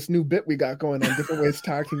this new bit we got going on. Different ways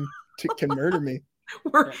talking can murder me.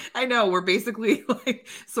 I know we're basically like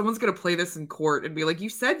someone's gonna play this in court and be like, "You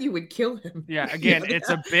said you would kill him." Yeah, again, it's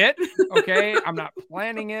a bit. Okay, I'm not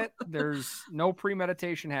planning it. There's no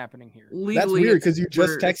premeditation happening here. Legally, that's weird because you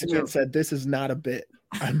just texted me and said this is not a bit.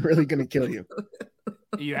 I'm really gonna kill you.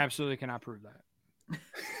 You absolutely cannot prove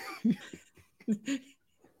that.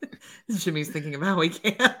 Jimmy's thinking of how he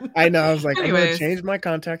can. I know. I was like, I'm gonna change my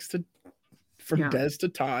context from Des to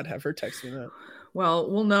Todd. Have her text me that.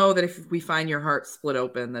 Well, we'll know that if we find your heart split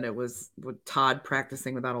open, that it was with Todd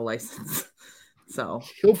practicing without a license. So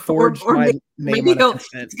he'll forge my name on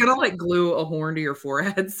he's gonna like glue a horn to your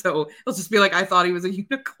forehead, so he'll just be like, "I thought he was a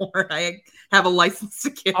unicorn. I have a license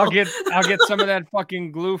to kill." I'll get some of that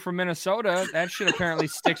fucking glue from Minnesota. That shit apparently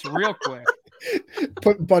sticks real quick.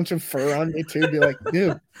 Put a bunch of fur on me too. Be like,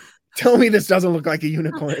 dude, tell me this doesn't look like a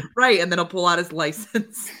unicorn. Right, and then he'll pull out his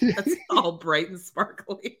license. That's all bright and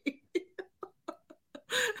sparkly.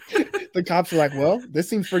 The cops are like, well, this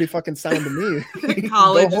seems pretty fucking sound to me.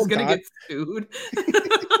 College is going to get sued.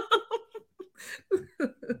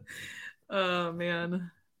 Oh,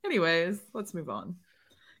 man. Anyways, let's move on.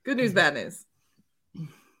 Good news, bad news.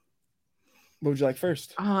 What would you like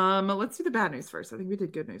first? Let's do the bad news first. I think we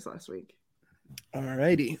did good news last week. All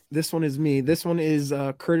righty. This one is me. This one is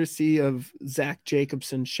courtesy of Zach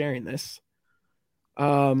Jacobson sharing this.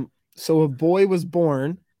 So a boy was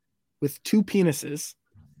born with 2 penises.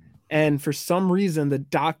 And for some reason, the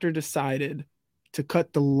doctor decided to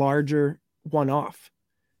cut the larger one off.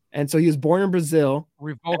 And so he was born in Brazil.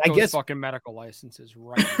 Revoke those fucking medical licenses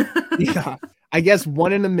right now. Yeah. I guess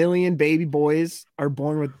 1 in a million baby boys are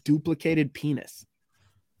born with duplicated penis.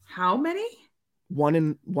 How many? 1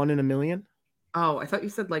 in a million. Oh, I thought you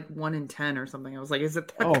said like 1 in 10 or something. I was like, is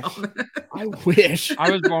it that common? I wish. I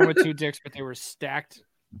was born with 2 dicks, but they were stacked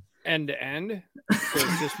end to end. So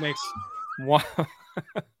it just makes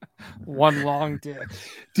one long dick.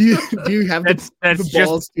 Do you have the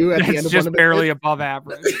balls just, too at the end of one of It's just barely above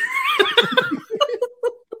average.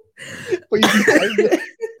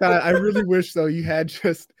 I really wish though you had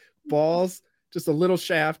just balls, just a little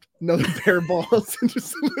shaft, another pair of balls, and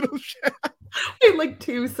just a little shaft. Wait, like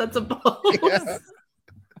 2 sets of balls. Yeah.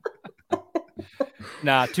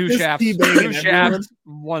 Nah, 2 shafts. 2 shafts,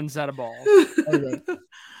 1 set of balls. Okay.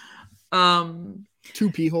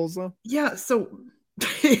 2 pee holes though. Yeah. So,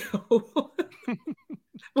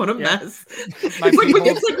 what a mess! It's like when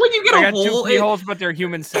you get a hole. 2 pee holes, but they're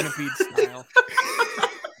human centipede style.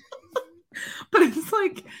 But it's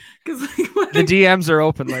like because the DMs are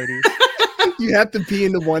open, ladies. You have to pee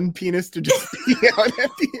into one penis to just pee out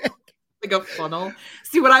at the end. Like a funnel.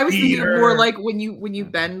 See, what I was thinking more like when you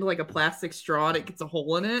bend like a plastic straw and it gets a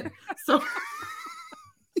hole in it. So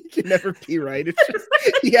you can never pee right. It's just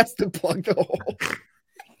he has to plug the hole.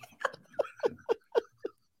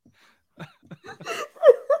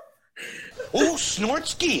 Oh,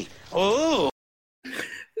 snortsky. Oh.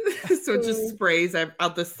 So it just sprays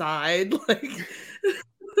out the side like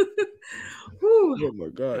oh my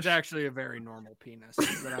gosh. It's actually a very normal penis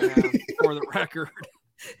that I have for the record.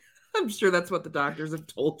 I'm sure that's what the doctors have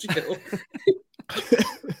told you.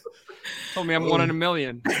 Told me I'm 1 in a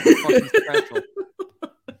million. Fucking special.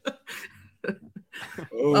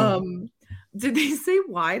 Did they say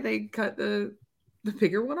why they cut the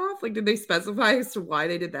bigger one off? Like, did they specify as to why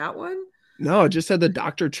they did that one? No, it just said the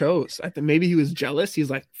doctor chose. I think maybe he was jealous. He's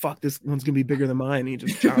like, "Fuck, this one's gonna be bigger than mine." He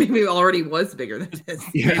just maybe it already was bigger than his.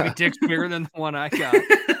 Yeah. Maybe dick's bigger than the one I got.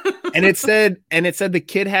 And it said the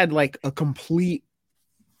kid had like a complete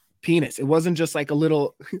penis. It wasn't just like a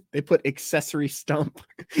little. They put accessory stump.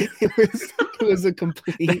 It was a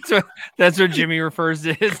complete. That's what Jimmy refers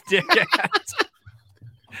to his dick as.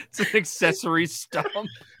 It's an accessory stump.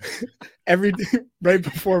 Right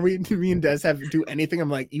before me and Des have to do anything, I'm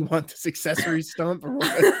like, "You want this accessory stump or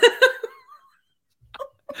what?"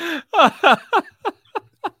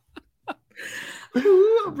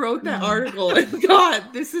 Who wrote that article and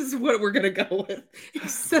thought this is what we're gonna go with?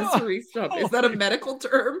 Accessory stump. Is that a medical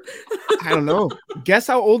term? I don't know. Guess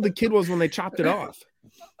how old the kid was when they chopped it off.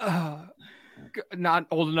 Not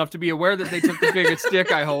old enough to be aware that they took the biggest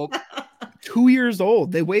dick, I hope. 2 years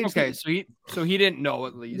old. They waited. Okay, so he didn't know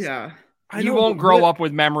at least. Yeah. He won't grow up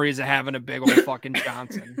with memories of having a big old fucking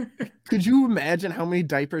Johnson. Could you imagine how many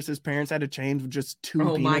diapers his parents had to change with just 2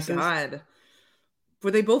 penises? Oh my god.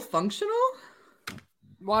 Were they both functional?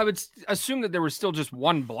 Well, I would assume that there was still just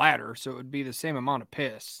 1 bladder, so it would be the same amount of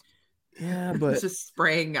piss. Yeah, but It's just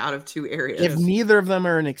spraying out of two areas. if neither of them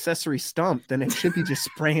are an accessory stump, then it should be just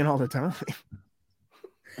spraying all the time.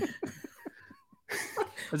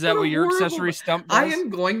 Is that what your horrible- accessory stump does? I am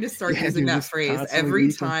going to start Yeah, using dude, that just phrase constantly every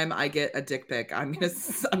leaking. time I get a dick pic. I'm gonna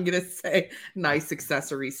say nice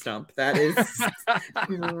accessory stump. That is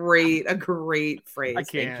a great phrase. I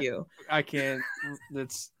can't. Thank you. I can't.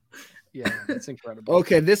 That's incredible.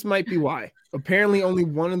 Okay, this might be why. Apparently, only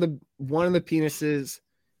one of the penises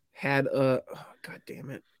had a god damn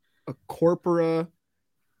it, a corpora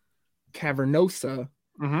cavernosa,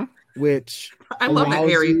 which I love that allows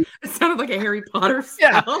Harry. you- It sounded like a Harry Potter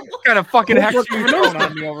Yeah. spell. What kind of fucking hex are you throwing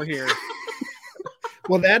on me over here?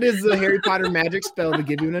 Well, that is the Harry Potter magic spell to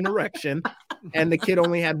give you an erection, and the kid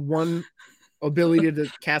only had one ability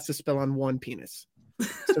to cast a spell on one penis,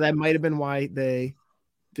 so that might have been why they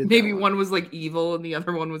did. Maybe that one was like evil and the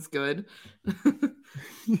other one was good.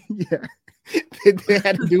 Yeah, they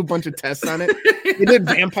had to do a bunch of tests on it. They did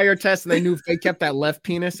vampire tests, and they knew if they kept that left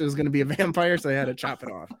penis, it was going to be a vampire, so they had to chop it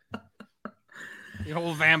off. The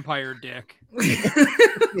whole vampire dick.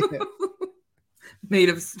 Made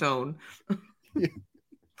of stone. Yeah.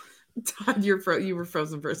 Todd, you were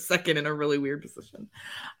frozen for a second in a really weird position.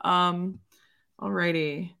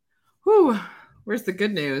 Alrighty. Whew. Where's the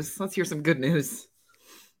good news? Let's hear some good news.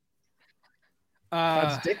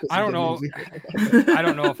 Todd's dick was I don't good know. news. I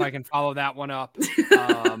don't know if I can follow that one up.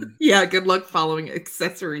 Yeah, good luck following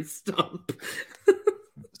accessory stump.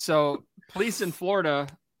 So police in Florida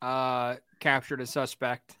captured a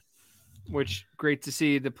suspect, which great to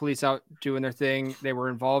see the police out doing their thing. They were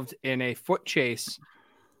involved in a foot chase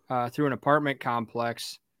through an apartment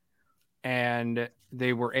complex, and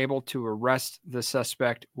they were able to arrest the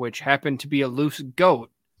suspect, which happened to be a loose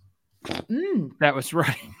goat that was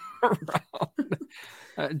running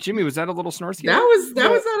around. Jimmy, was that a little Snorsky? That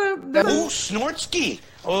was at a Oh, Snortsky.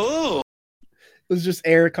 Oh. It was just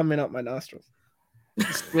air coming up my nostrils.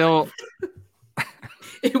 Still,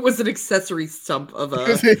 it was an accessory stump of It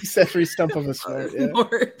was a an accessory stump of a snort. Yeah.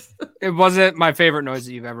 snort. it wasn't my favorite noise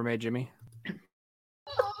that you've ever made, Jimmy.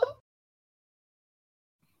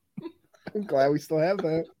 I'm glad we still have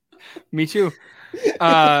that. Me too.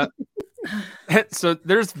 So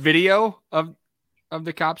there's video of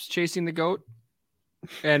the cops chasing the goat,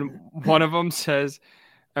 and one of them says,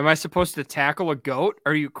 "Am I supposed to tackle a goat?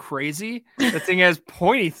 Are you crazy? The thing has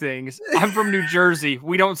pointy things. I'm from New Jersey.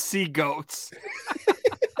 We don't see goats."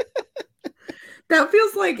 That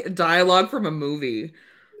feels like dialogue from a movie.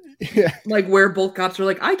 Yeah. Like where both cops are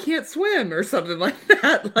like, I can't swim or something like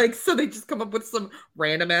that. Like, so they just come up with some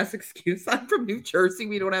random ass excuse. I'm from New Jersey.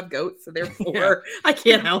 We don't have goats. So therefore I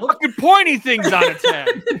can't help. Fucking pointy things on its head.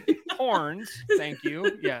 Horns. Thank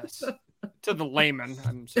you. Yes. To the layman.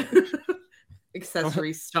 I'm sorry.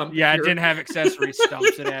 Accessory stump. Yeah, it here. didn't have accessory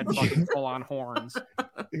stumps. It had fucking full on horns.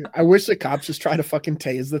 I wish the cops just try to fucking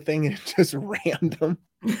tase the thing and it just rammed them.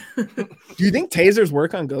 Do you think tasers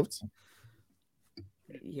work on goats?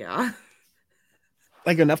 Yeah.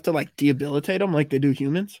 Like enough to like debilitate them like they do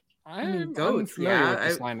humans? I'm goats, familiar yeah, with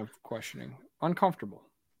this line of questioning. Uncomfortable.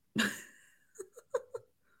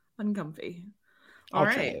 Uncomfy. I'll All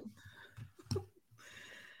try right. it.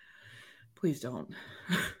 Please don't.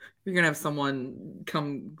 You're gonna have someone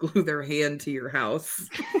come glue their hand to your house.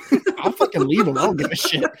 I'll fucking leave them. I don't give a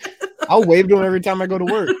shit. I'll wave to them every time I go to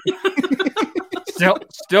work.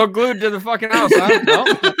 Still glued to the fucking house, huh?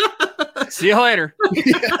 Well, see you later.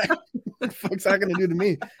 Yeah. What the fuck's that gonna do to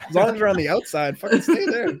me? As long as you're on the outside, fucking stay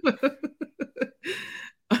there.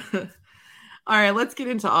 All right, let's get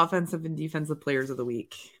into offensive and defensive players of the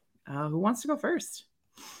week. Who wants to go first?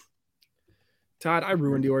 Todd, I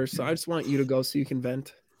ruined yours, so I just want you to go so you can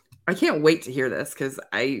vent. I can't wait to hear this because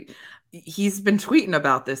he's been tweeting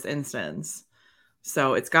about this instance,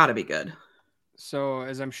 so it's got to be good. So,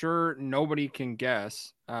 as I'm sure nobody can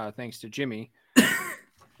guess, thanks to Jimmy,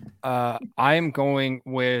 I am going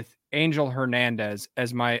with Angel Hernandez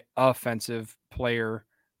as my offensive player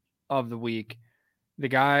of the week. The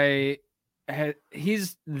guy,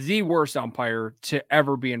 he's the worst umpire to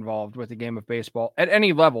ever be involved with a game of baseball at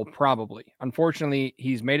any level, probably. Unfortunately,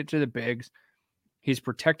 he's made it to the bigs. He's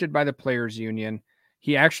protected by the players union.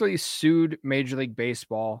 He actually sued Major League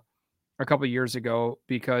Baseball a couple of years ago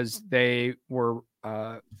because they were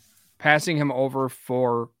passing him over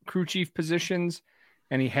for crew chief positions,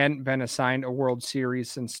 and he hadn't been assigned a World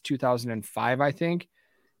Series since 2005, I think.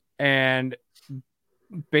 And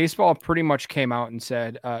baseball pretty much came out and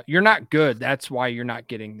said, you're not good. That's why you're not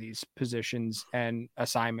getting these positions and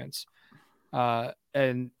assignments.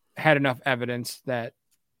 And had enough evidence that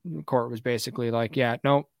the court was basically like, yeah,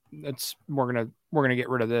 no, we're gonna get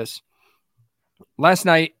rid of this. last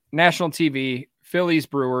night, national TV, Phillies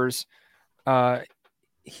Brewers.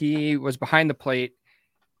 He was behind the plate.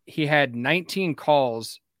 He had 19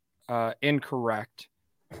 calls incorrect,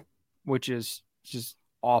 which is just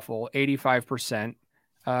awful. 85%.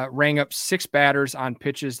 Rang up 6 batters on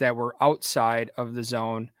pitches that were outside of the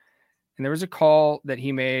zone. And there was a call that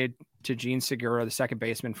he made to Gene Segura, the second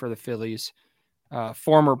baseman for the Phillies,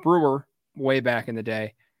 former Brewer way back in the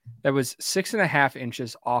day, that was 6.5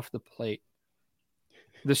 inches off the plate.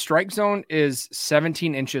 The strike zone is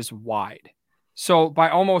 17 inches wide. So by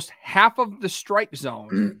almost half of the strike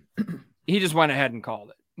zone, he just went ahead and called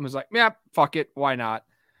it and was like, yeah, fuck it. Why not?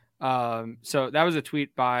 So that was a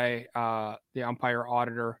tweet by the umpire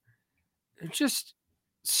auditor. It's just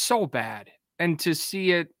so bad. And to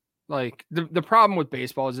see it, like the problem with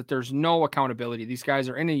baseball is that there's no accountability. These guys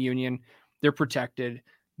are in a union. They're protected.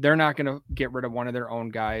 They're not going to get rid of one of their own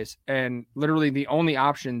guys. And literally the only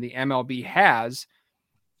option the MLB has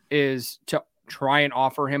is to try and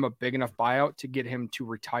offer him a big enough buyout to get him to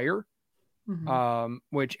retire.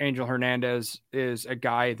 Which Angel Hernandez is a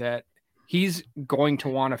guy that he's going to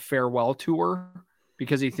want a farewell tour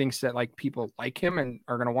because he thinks that like people like him and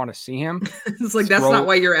are going to want to see him. It's like, that's not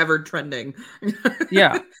why you're ever trending.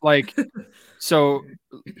 Yeah. Like, so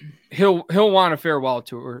he'll want a farewell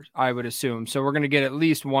tour, I would assume. So we're going to get at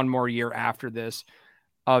least one more year after this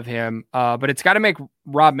of him. But it's got to make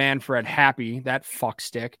Rob Manfred happy, that fuck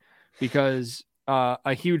stick, because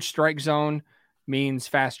a huge strike zone means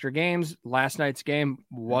faster games. Last night's game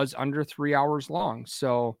was under 3 hours long.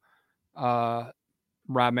 So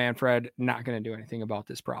Rob Manfred not going to do anything about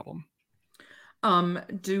this problem.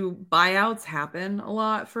 Do buyouts happen a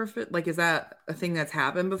lot for like, is that a thing that's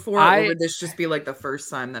happened before, or would this just be like the first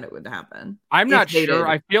time that it would happen? I'm not sure.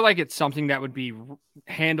 I feel like it's something that would be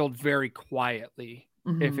handled very quietly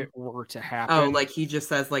if it were to happen. Oh, like he just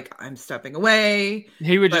says like, I'm stepping away.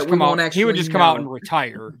 He would just come out. He would just come out and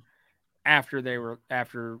retire after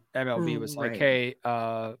MLB was like, hey,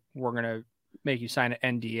 we're gonna make you sign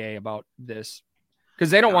an NDA about this, because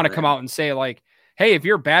they don't want to come out and say like, hey, if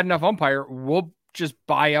you're a bad enough umpire, we'll just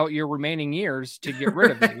buy out your remaining years to get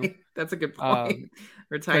rid of you. That's a good point.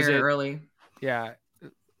 Retire early. Yeah.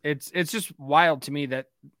 It's just wild to me that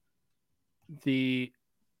the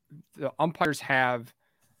umpires have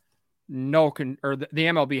the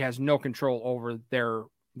MLB has no control over their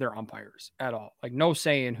umpires at all. Like no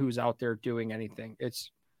say in who's out there doing anything.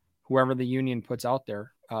 It's whoever the union puts out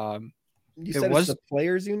there. You said it's the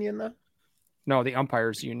players union though? No, the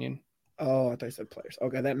umpires union. Oh, I thought you said players.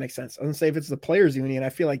 Okay, that makes sense. I was gonna say, if it's the players union, I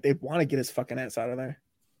feel like they want to get his fucking ass out of there.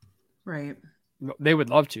 Right. They would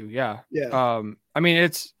love to, yeah. Yeah. I mean,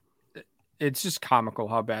 it's just comical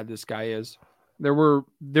how bad this guy is. There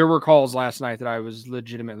were calls last night that I was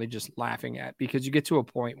legitimately just laughing at, because you get to a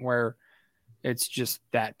point where it's just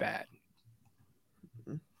that bad.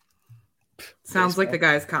 Sounds like the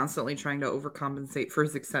guy's constantly trying to overcompensate for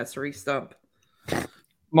his accessory stump.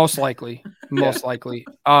 Most likely.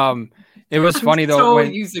 It was funny though. So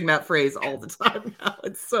using that phrase all the time now.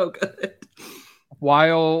 It's so good.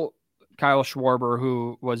 While Kyle Schwarber,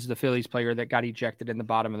 who was the Phillies player that got ejected in the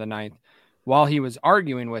bottom of the ninth, while he was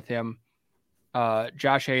arguing with him,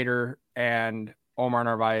 Josh Hader and Omar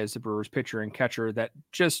Narvaez, the Brewers pitcher and catcher that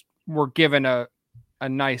just were given a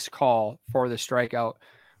nice call for the strikeout,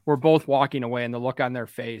 were both walking away, and the look on their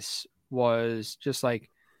face was just like,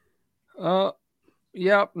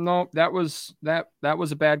 yeah, no, that was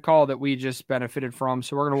a bad call that we just benefited from.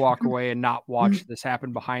 So we're going to walk away and not watch this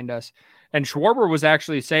happen behind us. And Schwarber was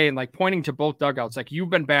actually saying, like, pointing to both dugouts, like, you've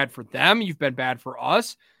been bad for them. You've been bad for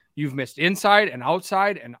us. You've missed inside and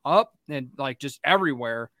outside and up and like just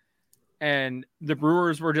everywhere. And the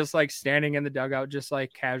Brewers were just like standing in the dugout, just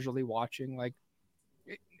like casually watching, like,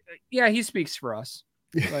 yeah, he speaks for us.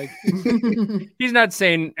 Like, he's not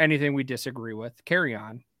saying anything we disagree with. Carry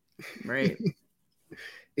on. Right.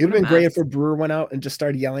 It would have been great if a Brewer went out and just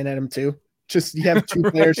started yelling at him too. Just you have two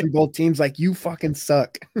players from both teams like, you fucking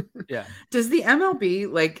suck. Yeah. Does the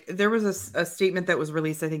MLB, like, there was a statement that was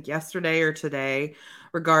released, I think yesterday or today,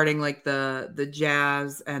 regarding like the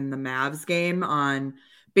Jazz and the Mavs game on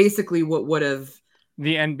basically what would have.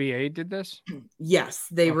 The NBA did this? Yes,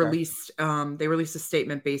 they released a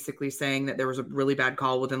statement basically saying that there was a really bad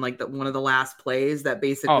call within like one of the last plays that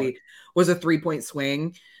basically was a 3-point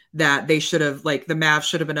swing, that they should have, like, the Mavs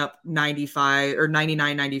should have been up 95 or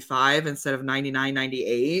 99-95 instead of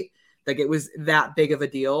 99-98. Like, it was that big of a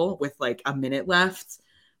deal with like a minute left.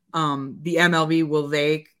 The MLB, will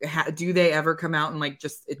they do they ever come out and like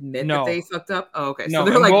just admit that they fucked up? Oh, okay. So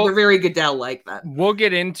they're like, they're very Goodell like that. We'll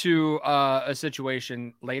get into a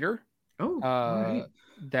situation later. Oh, right.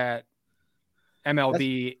 That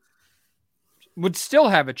MLB would still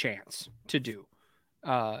have a chance to do,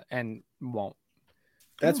 and won't.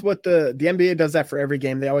 That's what the NBA does that for every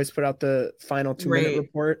game. They always put out the final 2-minute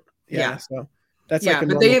report. Yeah. So that's like a but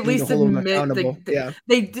normal they at thing least to hold them admit accountable.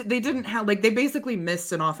 they didn't have like, they basically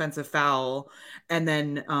missed an offensive foul, and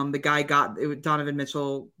then the guy Donovan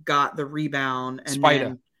Mitchell got the rebound, and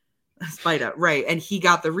then Spida, right, and he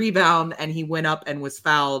got the rebound and he went up and was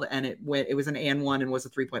fouled, and it was an and one and was a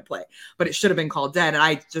 3-point play, but it should have been called dead. And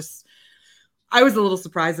I was a little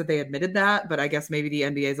surprised that they admitted that, but I guess maybe the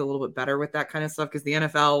NBA is a little bit better with that kind of stuff, because the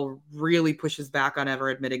NFL really pushes back on ever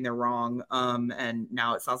admitting they're wrong. And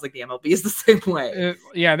now it sounds like the MLB is the same way.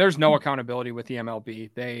 There's no accountability with the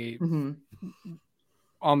MLB. They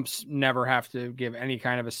umps never have to give any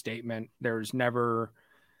kind of a statement. There's never,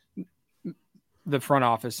 the front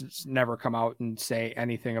office has never come out and say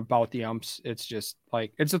anything about the umps. It's just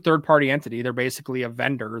like, it's a third party entity. They're basically a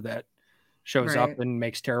vendor that shows up and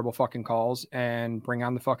makes terrible fucking calls and bring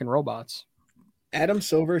on the fucking robots. Adam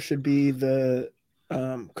Silver should be the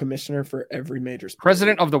commissioner for every major sport.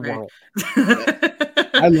 President of the world.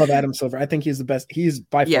 I love Adam Silver. I think he's the best. He's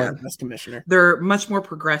by far the best commissioner. They're much more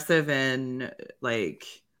progressive and like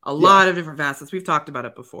a lot of different facets. We've talked about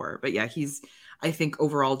it before, but he's, I think,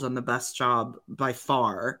 overall done the best job by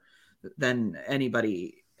far than any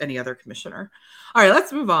other commissioner. All right,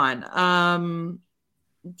 let's move on.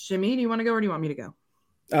 Jimmy, do you want to go or do you want me to go?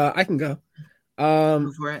 I can go.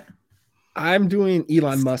 Go for it. I'm doing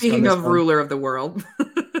Elon Musk. Speaking of ruler of the world.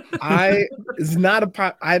 I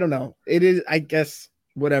don't know. It is, I guess,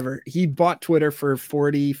 whatever. He bought Twitter for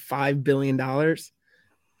 $45 billion.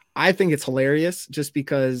 I think it's hilarious just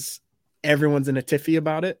because everyone's in a tiffy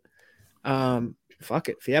about it. Fuck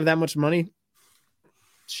it. If you have that much money,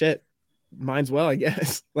 shit, mine's well, I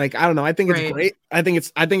guess. Like, I don't know. I think it's great. I think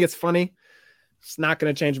it's funny. It's not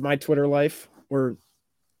going to change my Twitter life or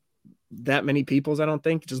that many people's, I don't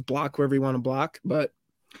think. Just block whoever you want to block. But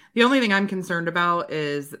the only thing I'm concerned about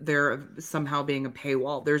is there somehow being a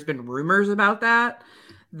paywall. There's been rumors about that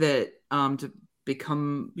to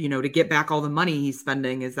become, to get back all the money he's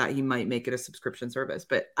spending, is that he might make it a subscription service.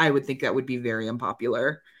 But I would think that would be very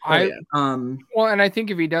unpopular. Well, and I think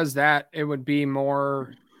if he does that, it would be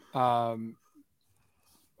more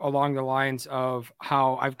along the lines of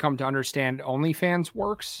how I've come to understand OnlyFans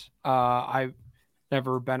works. I've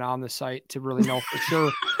never been on the site to really know for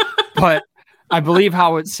sure, but I believe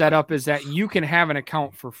how it's set up is that you can have an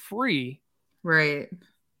account for free. Right.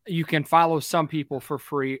 You can follow some people for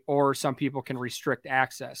free, or some people can restrict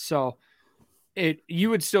access. So you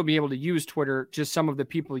would still be able to use Twitter. Just some of the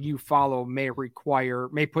people you follow may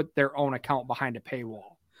put their own account behind a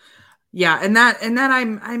paywall. Yeah. And that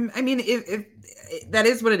I mean, if that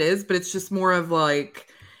is what it is, but it's just more of like,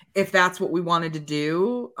 if that's what we wanted to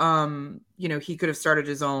do, he could have started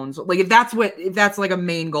his own. So, like, if that's like a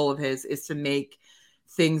main goal of his, is to make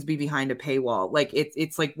things be behind a paywall. Like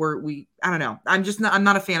it's like I don't know. I'm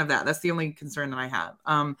not a fan of that. That's the only concern that I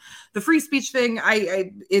have. The free speech thing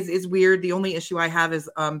is weird. The only issue I have is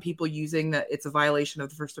people using that it's a violation of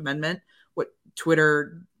the First Amendment, what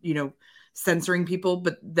Twitter, censoring people,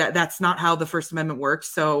 but that's not how the First Amendment works.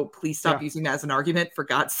 So please stop using that as an argument, for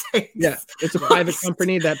God's sake. Yeah, it's a private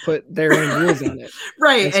company that put their own rules on it.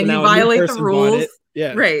 Right, and you violate the rules.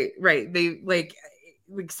 Yeah, right. They like,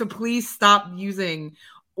 so please stop using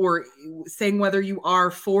or saying whether you are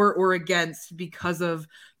for or against because of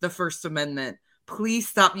the First Amendment. Please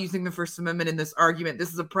stop using the First Amendment in this argument.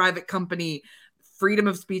 This is a private company. Freedom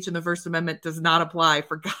of speech in the First Amendment does not apply,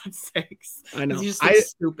 for God's sakes. I know. You just look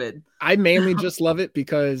stupid. I mainly just love it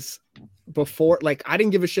because before, like, I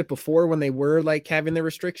didn't give a shit before when they were like having their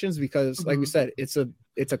restrictions, because like we said, it's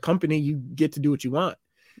a company, you get to do what you want.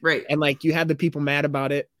 Right. And like, you had the people mad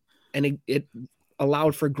about it, and it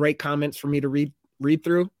allowed for great comments for me to read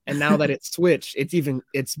through. And now that it's switched,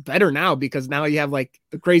 it's better now, because now you have like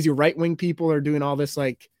the crazy right-wing people are doing all this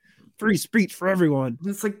like free speech for everyone.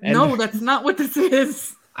 It's like, no, that's not what this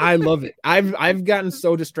is. I love it. I've gotten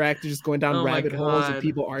so distracted just going down rabbit holes of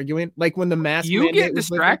people arguing. Like when the mask you get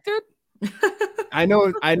distracted. I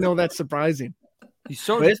know that's surprising.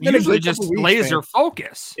 So usually just laser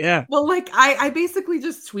focus. Yeah. Well, like I basically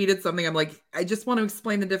just tweeted something. I'm like, I just want to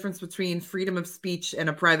explain the difference between freedom of speech and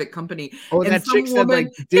a private company. Oh, and that chick said like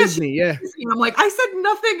Disney. Yeah. Disney. I'm like, I said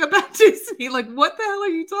nothing about Disney. Like, what the hell are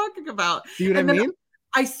you talking about? See what I mean?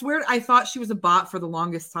 I swear I thought she was a bot for the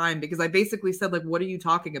longest time, because I basically said, like, what are you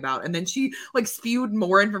talking about? And then she like spewed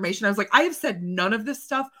more information. I was like, I have said none of this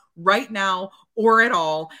stuff right now or at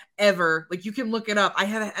all ever. Like, you can look it up. I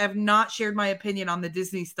have not shared my opinion on the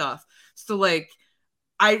Disney stuff. So like,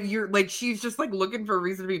 you're like, she's just like looking for a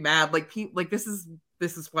reason to be mad. Like, this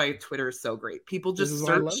is why Twitter is so great. People just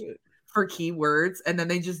search for keywords and then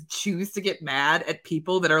they just choose to get mad at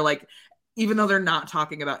people that are like, even though they're not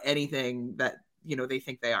talking about anything that, they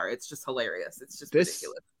think they are. It's just hilarious. It's just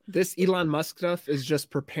ridiculous. This Elon Musk stuff is just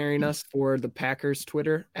preparing us for the Packers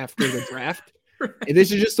Twitter after the draft. Right.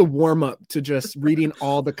 This is just a warm up to just reading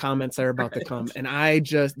all the comments that are about to come. And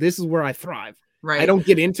this is where I thrive. Right. I don't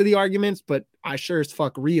get into the arguments, but I sure as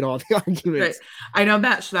fuck read all the arguments. Right. I know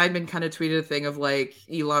Matt Schneidman kind of tweeted a thing of like,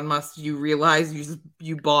 Elon Musk, you realize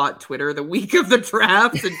you bought Twitter the week of the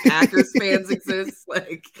draft and Packers fans exist.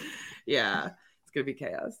 Like, yeah, it's going to be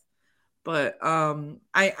chaos. But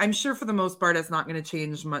I'm sure for the most part, it's not going to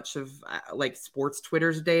change much of like sports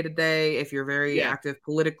Twitter's day to day. If you're very active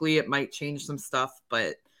politically, it might change some stuff.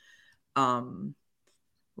 But well,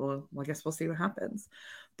 I guess we'll see what happens.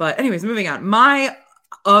 But anyways, moving on. My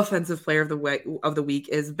offensive player of the week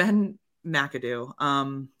is Ben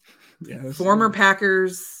McAdoo, former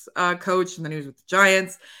Packers coach, and then he was with the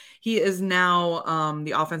Giants. He is now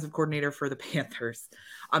the offensive coordinator for the Panthers.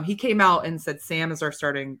 He came out and said Sam is our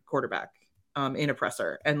starting quarterback in a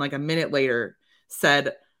presser, and like a minute later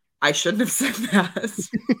said, "I shouldn't have said that."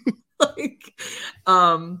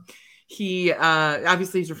 He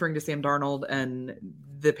obviously he's referring to Sam Darnold, and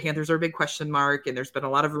the Panthers are a big question mark. And there's been a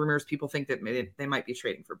lot of rumors. People think that they might be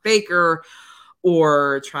trading for Baker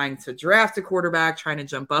or trying to draft a quarterback, trying to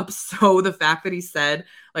jump up. So the fact that he said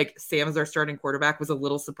like Sam is our starting quarterback was a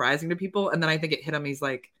little surprising to people. And then I think it hit him. He's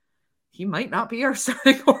like, he might not be our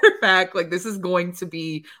starting quarterback. Like, this is going to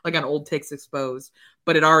be like an old takes exposed,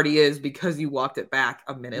 but it already is because you walked it back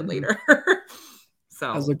a minute later. So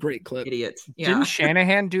that was a great clip. Idiot. Yeah. Didn't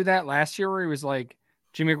Shanahan do that last year where he was like,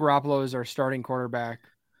 Jimmy Garoppolo is our starting quarterback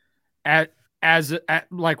at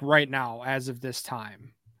like right now, as of this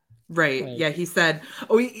time? Right. Like, yeah. He said,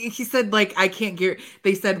 he said like, I can't guarantee.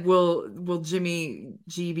 They said, will Jimmy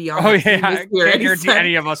G be on? Oh yeah. I can't guarantee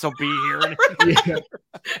any of us will be here. Right.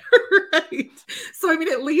 Right. So, I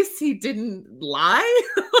mean, at least he didn't lie.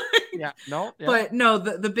 Yeah. No. Yeah. But no,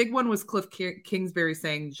 the big one was Cliff Kingsbury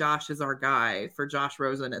saying Josh is our guy for Josh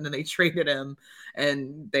Rosen. And then they traded him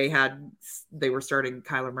and they were starting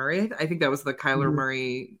Kyler Murray. I think that was the Kyler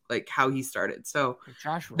Murray, like how he started. So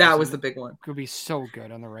Josh Rosen, that was the big one. Could be so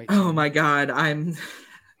good on the right. Oh my God.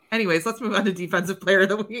 Anyways, let's move on to defensive player of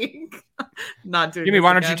the week. Not doing Jimmy,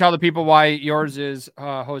 why don't you tell the people why yours is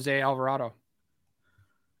Jose Alvarado?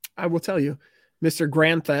 I will tell you, Mr.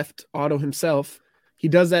 Grand Theft Auto himself. He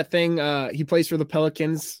does that thing. He plays for the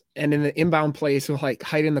Pelicans, and in the inbound plays, he'll like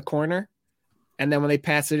hide in the corner, and then when they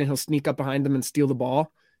pass it in, he'll sneak up behind them and steal the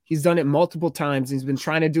ball. He's done it multiple times. He's been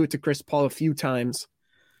trying to do it to Chris Paul a few times,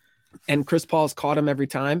 and Chris Paul's caught him every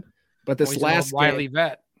time. But this last game,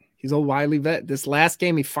 he's a wily vet. This last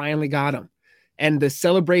game, he finally got him, and the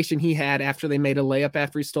celebration he had after they made a layup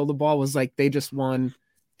after he stole the ball was like they just won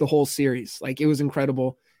the whole series. Like, it was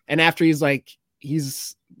incredible. And after he's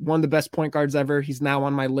one of the best point guards ever. He's now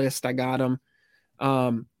on my list. I got him.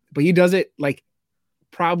 But he does it like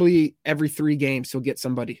probably every 3 games. He'll get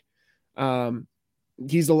somebody.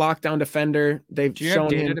 He's a lockdown defender. They've Do you shown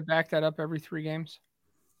have data him to back that up every 3 games?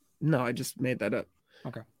 No, I just made that up.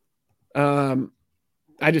 Okay.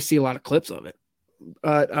 I just see a lot of clips of it.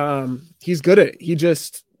 But he's good at it. He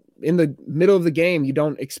just, in the middle of the game, you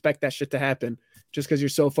don't expect that shit to happen just because you're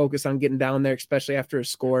so focused on getting down there, especially after a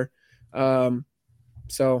score.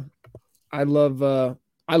 So I love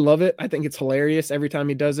it. I think it's hilarious every time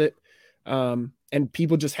he does it. And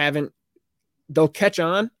people just they'll catch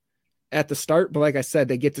on at the start, but like I said,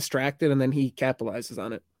 they get distracted and then he capitalizes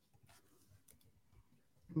on it.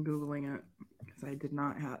 I'm Googling it because I did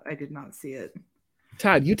not see it.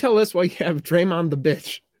 Todd, you tell us why you have Draymond the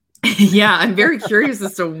bitch. Yeah, I'm very curious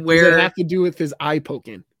as to where. Does it have to do with his eye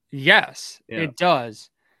poking? Yes, It does.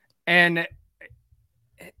 And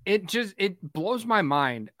it blows my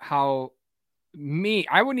mind how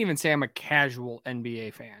I wouldn't even say I'm a casual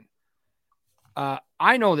NBA fan.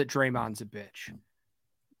 I know that Draymond's a bitch,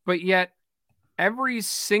 but yet every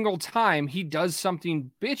single time he does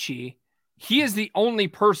something bitchy, he is the only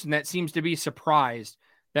person that seems to be surprised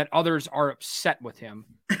that others are upset with him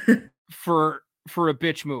for a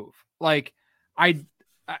bitch move. Like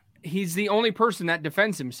he's the only person that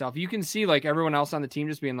defends himself. You can see like everyone else on the team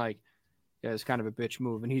just being like, yeah, it's kind of a bitch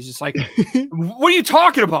move. And he's just like, what are you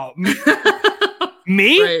talking about?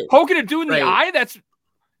 Me? Right. Poking a dude in the eye?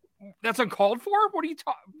 That's uncalled for? What are you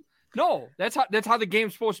talking? No, that's how the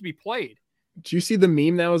game's supposed to be played. Did you see the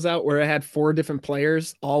meme that was out where it had 4 different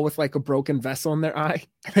players, all with like a broken vessel in their eye?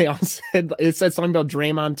 They all said, it said something about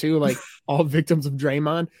Draymond too, like all victims of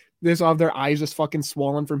Draymond. They just all have their eyes just fucking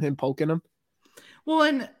swollen from him poking them. Well,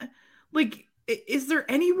 and like, is there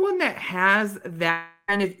anyone that has that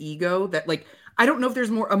kind of ego that, like, I don't know if there's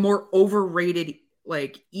a more overrated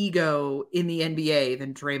like ego in the NBA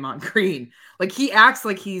than Draymond Green. Like, he acts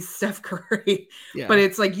like he's Steph Curry, but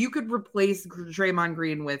it's like you could replace Draymond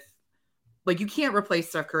Green with, like, you can't replace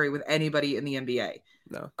Steph Curry with anybody in the NBA.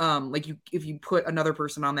 No. Like, if you put another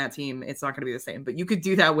person on that team, it's not going to be the same. But you could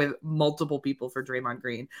do that with multiple people for Draymond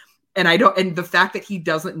Green, and the fact that he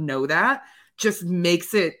doesn't know that just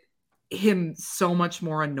makes him so much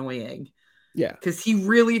more annoying. Yeah, because he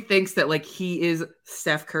really thinks that, like, he is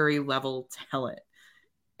Steph Curry level talent,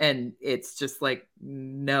 and it's just like,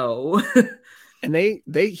 no. And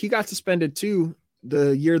he got suspended too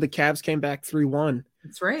the year the Cavs came back 3-1.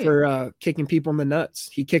 That's right. For kicking people in the nuts.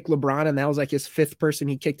 He kicked LeBron, and that was like his 5th person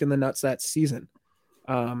he kicked in the nuts that season.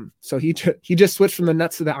 So he just switched from the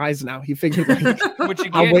nuts to the eyes now. He figured, like, which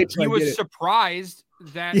again, he was surprised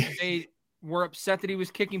that they were upset that he was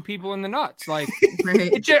kicking people in the nuts. Like,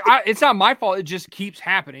 it's not my fault. It just keeps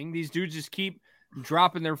happening. These dudes just keep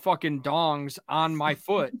dropping their fucking dongs on my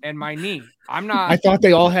foot and my knee. I'm not. I thought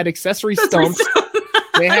they all had accessory stumps.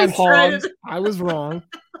 They had hogs. I was wrong.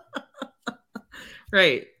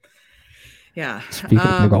 Right. Yeah. Speaking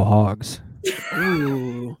of big ol' hogs.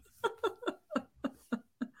 Ooh.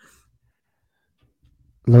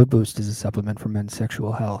 Load Boost is a supplement for men's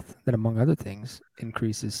sexual health that, among other things,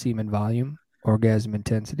 increases semen volume, orgasm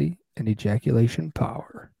intensity, and ejaculation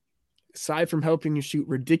power. Aside from helping you shoot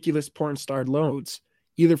ridiculous porn star loads,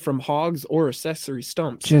 either from hogs or accessory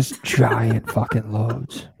stumps. Just giant fucking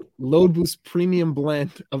loads. Load Boost premium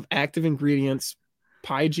blend of active ingredients,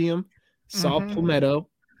 pygium, saw palmetto,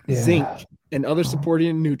 zinc, and other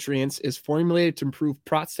supporting nutrients is formulated to improve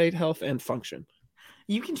prostate health and function.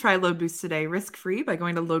 You can try Load Boost today risk-free by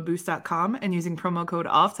going to loadboost.com and using promo code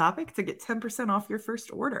OFFTOPIC to get 10% off your first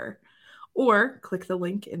order. Or click the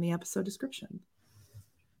link in the episode description.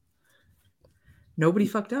 Nobody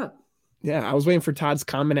fucked up. Yeah, I was waiting for Todd's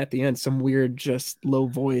comment at the end, some weird, just low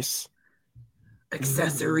voice.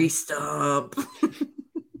 Accessory stump.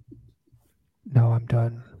 No, I'm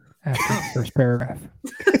done after the first paragraph.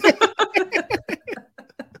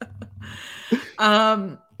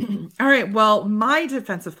 All right. Well, my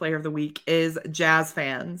defensive player of the week is Jazz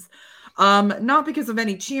fans. Not because of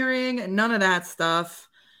any cheering, none of that stuff.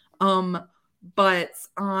 But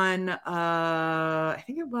on I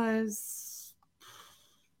think it was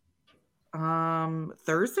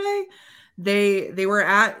Thursday, they were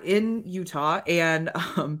in Utah, and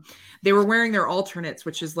they were wearing their alternates,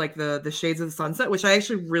 which is like the shades of the sunset, which I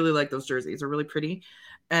actually really like. Those jerseys they're really pretty.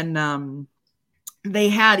 And they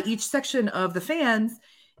had each section of the fans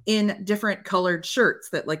in different colored shirts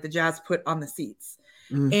that, like, the Jazz put on the seats.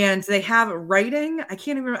 And they have writing. I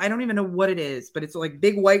don't even know what it is, but it's like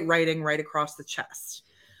big white writing right across the chest.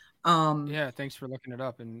 Yeah, thanks for looking it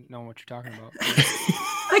up and knowing what you're talking about.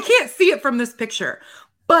 I can't see it from this picture,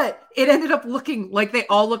 but it ended up looking like they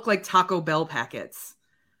all look like Taco Bell packets.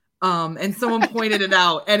 And someone pointed it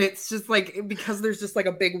out, and it's just like, because there's just like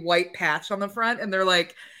a big white patch on the front, and they're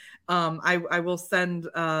like, I will send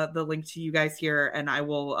the link to you guys here, and I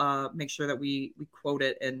will make sure that we quote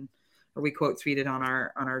it or we quote tweet it on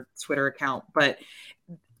our Twitter account. But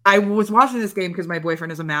I was watching this game because my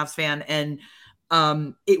boyfriend is a Mavs fan, and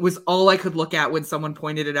it was all I could look at when someone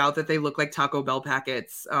pointed it out that they look like Taco Bell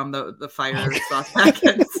packets, the fire sauce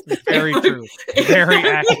packets. Very true. Very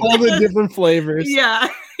accurate. All the different flavors. Yeah,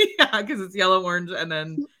 because it's yellow, orange, and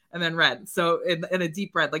then red. So in a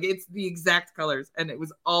deep red, like, it's the exact colors, and it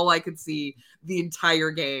was all I could see the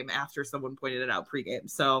entire game after someone pointed it out pregame.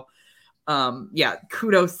 So yeah,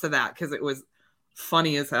 kudos to that, because it was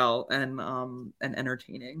funny as hell and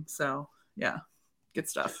entertaining. So yeah, good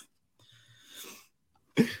stuff.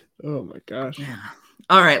 Oh my gosh. Yeah.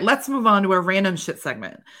 All right, let's move on to our random shit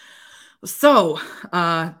segment. So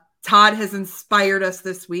Todd has inspired us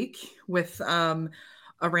this week with a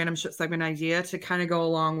random shit segment idea to kind of go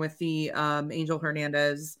along with the Angel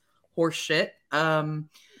Hernandez horse shit. Can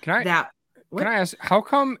I ask, how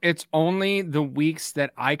come it's only the weeks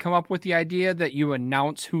that I come up with the idea that you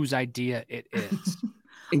announce whose idea it is?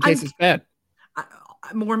 In case it's bad.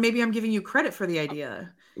 Or maybe I'm giving you credit for the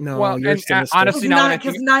idea. No, well, you're honestly,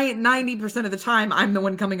 because 90% of the time I'm the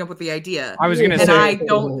one coming up with the idea. I was going to say,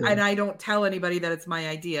 I don't tell anybody that it's my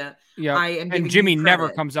idea. Yeah, and Jimmy never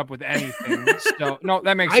comes up with anything. So no,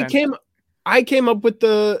 that makes sense. I came up with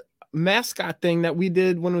the mascot thing that we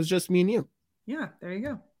did when it was just me and you. Yeah, there you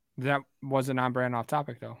go. That wasn't on brand, off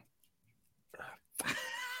topic though.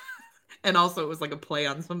 And also, it was like a play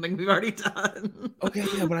on something we've already done. Okay,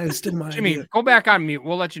 yeah, but I was still my Jimmy, idea. go back on mute.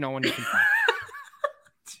 We'll let you know when you can talk.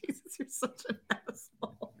 Jesus, you're such an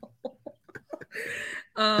asshole.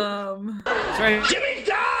 So, Jimmy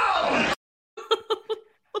down!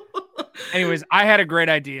 anyways, I had a great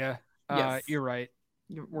idea. Yes. You're right.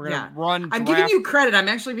 We're Yeah. gonna run. I'm draft. giving you credit. I'm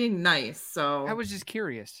actually being nice. So I was just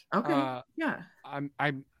curious. okay. Yeah.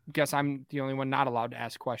 I guess I'm the only one not allowed to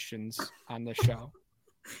ask questions on this show.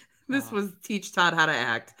 This was teach Todd how to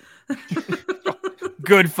act.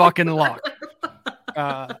 Good fucking luck.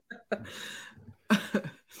 Well,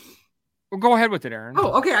 go ahead with it, Aaron.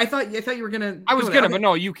 Oh, okay. I thought you were gonna. I was do it. gonna, Okay. but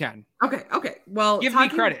no, you can. Okay. Well, Give me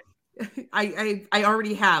talking- credit. I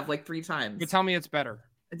already have like 3 times. But tell me it's better.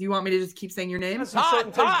 Do you want me to just keep saying your name?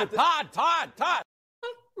 Todd! Todd's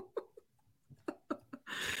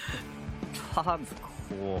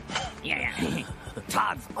cool. Yeah.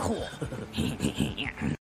 Todd's cool.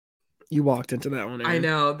 You walked into that one. I Aaron.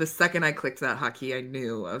 know. The second I clicked that hockey, I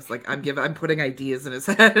knew. I was like, I'm putting ideas in his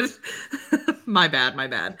head. My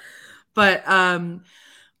bad. But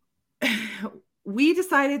we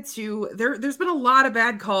decided to there's been a lot of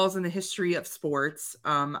bad calls in the history of sports.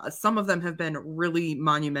 Some of them have been really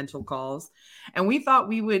monumental calls, and we thought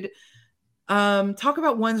we would talk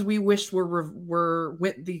about ones we wished were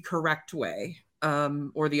went the correct way,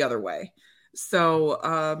 or the other way.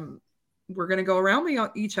 So we're gonna go around. We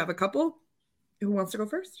each have a couple. Who wants to go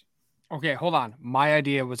first? Okay, hold on. My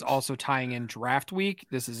idea was also tying in draft week.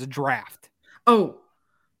 This is a draft. Oh.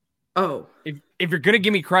 If you're gonna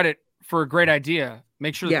give me credit for a great idea,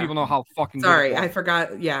 make sure that Yeah. people know how fucking. Sorry, good it I was.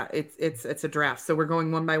 forgot. Yeah, it's a draft. So we're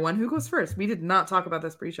going one by one. Who goes first? We did not talk about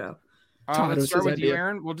this pre-show. Todd, it Let's was start his with you, idea.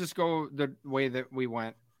 Aaron. We'll just go the way that we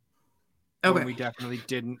went. Okay. When we definitely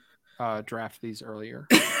didn't draft these earlier.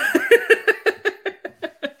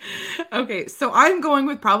 Okay, so I'm going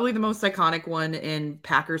with probably the most iconic one in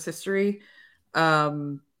Packers history,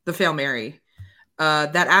 the Hail Mary.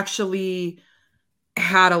 That actually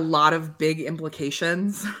had a lot of big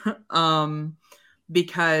implications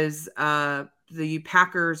because the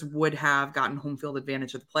Packers would have gotten home field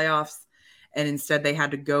advantage of the playoffs, and instead they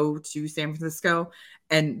had to go to San Francisco,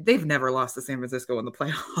 and they've never lost to San Francisco in the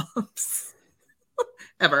playoffs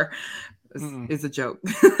ever. Is a joke.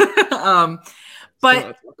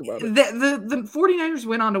 But the 49ers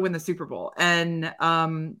went on to win the Super Bowl. And, at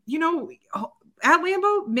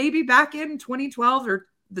Lambeau, maybe back in 2012 or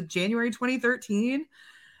the January 2013,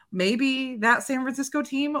 maybe that San Francisco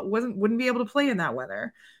team wouldn't be able to play in that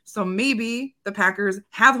weather. So maybe the Packers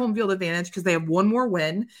have home field advantage because they have one more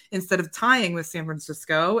win instead of tying with San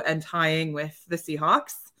Francisco and tying with the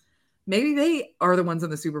Seahawks. Maybe they are the ones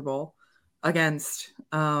in the Super Bowl against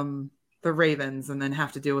the Ravens and then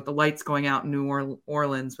have to deal with the lights going out in New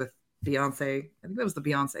Orleans with Beyonce. I think that was the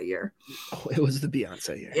Beyonce year. Oh, it was the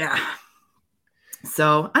Beyonce year. Yeah.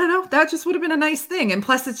 So I don't know. That just would have been a nice thing. And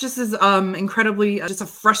plus it's just as incredibly just a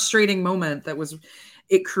frustrating moment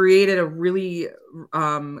it created a really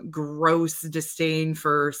gross disdain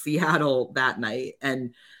for Seattle that night.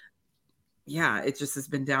 And yeah, it just has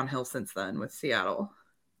been downhill since then with Seattle.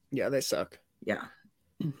 Yeah, they suck. Yeah.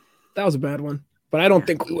 That was a bad one. But I don't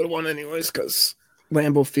think we would have won anyways because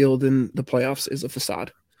Lambeau Field in the playoffs is a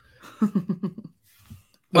facade.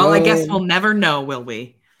 Well, I guess we'll never know, will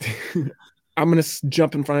we? I'm going to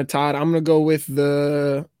jump in front of Todd. I'm going to go with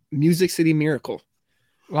the Music City Miracle.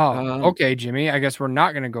 Wow. Okay, Jimmy. I guess we're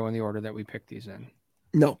not going to go in the order that we picked these in.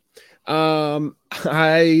 No.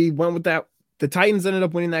 I went with that. The Titans ended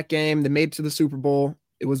up winning that game. They made it to the Super Bowl.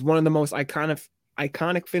 It was one of the most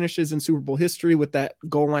iconic finishes in Super Bowl history with that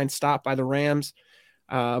goal line stop by the Rams.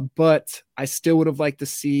 But I still would have liked to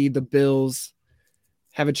see the Bills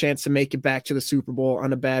have a chance to make it back to the Super Bowl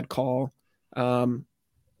on a bad call.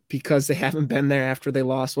 Because they haven't been there after they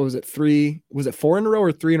lost. What was it? 3? Was it 4 in a row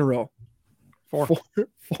or 3 in a row?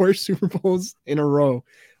 4 Super Bowls in a row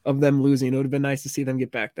of them losing. It would have been nice to see them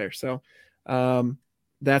get back there. So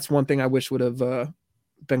that's one thing I wish would have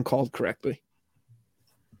been called correctly.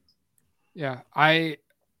 Yeah, I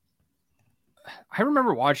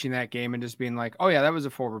remember watching that game and just being like, "Oh yeah, that was a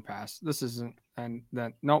forward pass. This isn't." And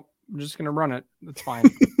then, nope, I'm just gonna run it. That's fine.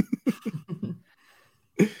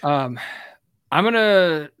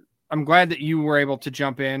 I'm glad that you were able to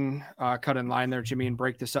jump in, cut in line there, Jimmy, and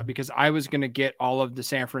break this up because I was gonna get all of the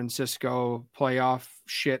San Francisco playoff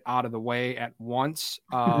shit out of the way at once,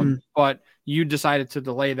 but you decided to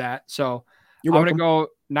delay that, so You're I'm welcome. gonna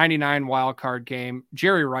go 99 wild card game.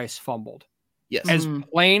 Jerry Rice fumbled. Yes. As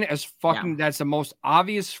plain as fucking, that's the most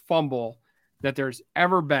obvious fumble that there's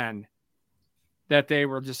ever been that they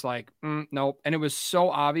were just like, nope. And it was so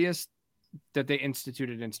obvious that they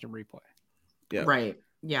instituted instant replay. Yeah. Right.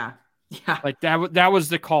 Yeah. Yeah. Like that was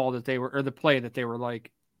the call that they were, or the play that they were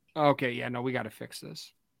like, okay, yeah, no, we got to fix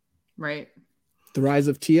this. Right. The rise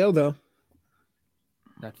of T.O. though.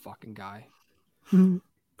 That fucking guy. Dude,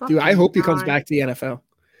 I hope he comes back to the NFL.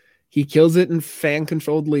 He kills it in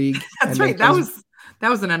fan-controlled league. That's right. That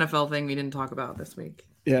was an NFL thing we didn't talk about this week.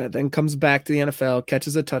 Yeah, then comes back to the NFL,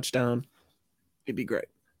 catches a touchdown. It'd be great.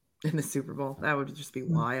 In the Super Bowl. That would just be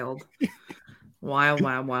wild. Wild.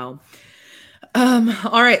 All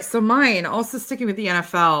right. So mine, also sticking with the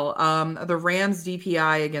NFL, the Rams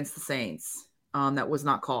DPI against the Saints. That was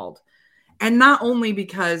not called. And not only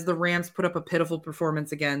because the Rams put up a pitiful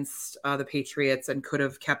performance against the Patriots and could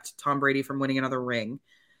have kept Tom Brady from winning another ring.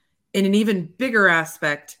 In an even bigger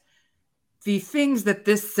aspect, the things that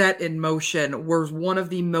this set in motion were one of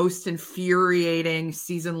the most infuriating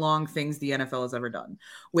season-long things the NFL has ever done.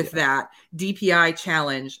 With that DPI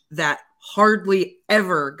challenge that hardly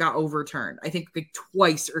ever got overturned. I think like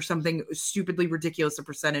twice or something stupidly ridiculous a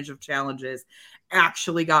percentage of challenges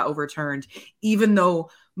actually got overturned, even though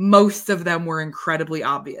most of them were incredibly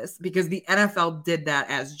obvious, because the NFL did that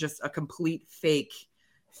as just a complete fake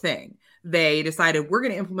thing. They decided we're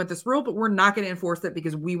going to implement this rule, but we're not going to enforce it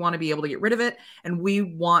because we want to be able to get rid of it. And we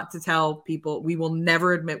want to tell people we will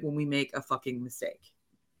never admit when we make a fucking mistake.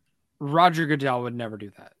 Roger Goodell would never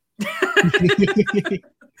do that.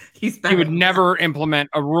 He would never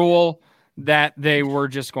implement a rule that they were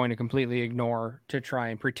just going to completely ignore to try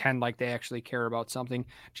and pretend like they actually care about something.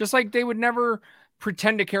 Just like they would never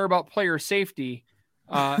pretend to care about player safety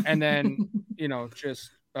and then,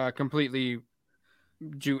 just completely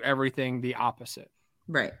do everything the opposite.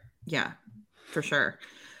 Right. Yeah, for sure.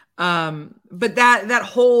 But that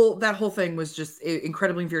whole thing was just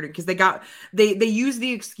incredibly infuriating because they used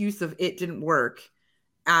the excuse of it didn't work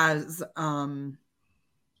as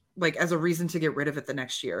as a reason to get rid of it the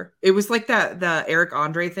next year. It was like the Eric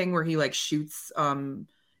Andre thing where he like shoots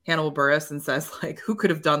Hannibal Buress and says like, who could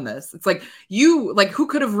have done this? It's like, who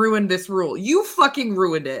could have ruined this rule? You fucking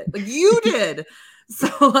ruined it. Like you did.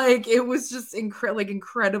 So like, it was just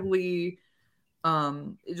incredibly,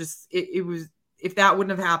 it was, if that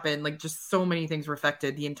wouldn't have happened, like just so many things were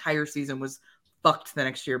affected. The entire season was fucked the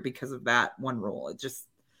next year because of that one rule. It just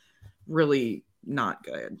really not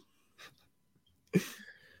good.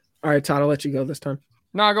 All right, Todd, I'll let you go this time.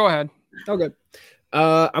 No, go ahead. Okay.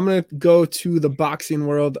 I'm going to go to the boxing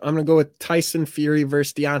world. I'm going to go with Tyson Fury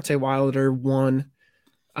versus Deontay Wilder 1.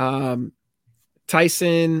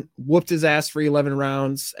 Tyson whooped his ass for 11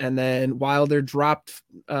 rounds, and then Wilder dropped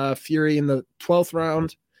Fury in the 12th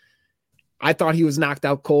round. I thought he was knocked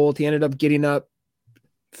out cold. He ended up getting up,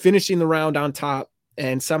 finishing the round on top,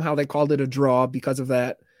 and somehow they called it a draw because of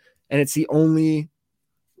that. And it's the only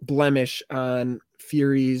blemish on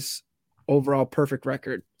Fury's overall perfect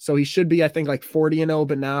record. So he should be, I think, like 40-0,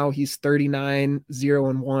 but now he's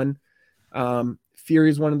 39-0-1.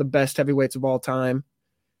 Fury's one of the best heavyweights of all time.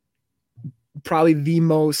 Probably the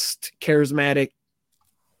most charismatic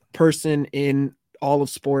person in all of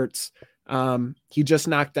sports. He just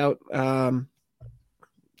knocked out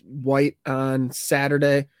White on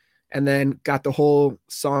Saturday and then got the whole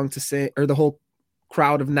song to sing, or the whole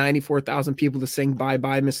crowd of 94,000 people to sing Bye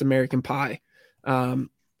Bye Miss American Pie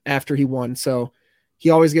after he won. So he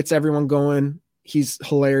always gets everyone going. He's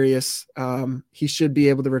hilarious. He should be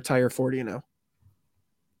able to retire 40-0.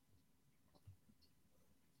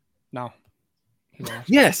 No.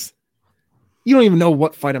 Yes. You don't even know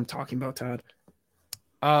what fight I'm talking about, Todd.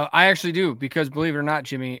 I actually do, because believe it or not,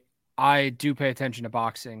 Jimmy, I do pay attention to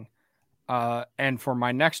boxing. And for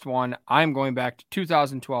my next one, I'm going back to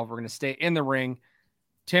 2012. We're going to stay in the ring.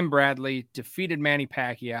 Tim Bradley defeated Manny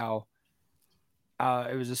Pacquiao.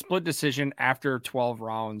 It was a split decision after 12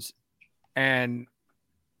 rounds. And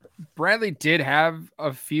Bradley did have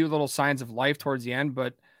a few little signs of life towards the end,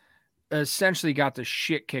 but essentially got the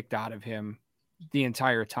shit kicked out of him the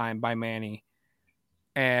entire time by Manny.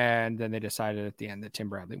 And then they decided at the end that Tim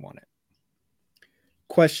Bradley won it.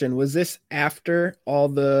 Question, was this after all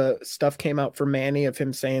the stuff came out for Manny of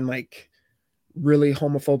him saying like really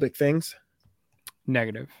homophobic things?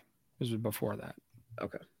 Negative. This was before that.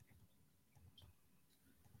 Okay.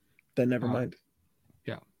 Then never mind.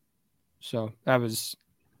 Yeah. So that was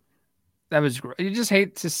great. You just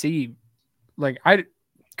hate to see, like, I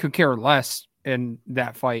could care less in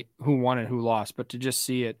that fight who won and who lost, but to just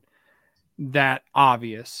see it that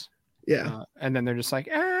obvious. Yeah. And then they're just like,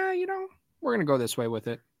 we're going to go this way with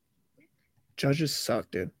it. Judges suck,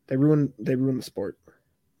 dude. They ruin the sport.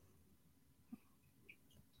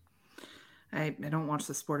 I don't watch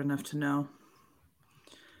the sport enough to know.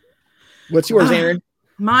 What's yours, Aaron?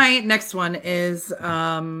 My next one is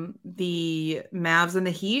the Mavs and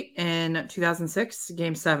the Heat in 2006,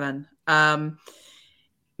 Game 7,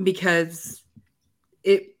 because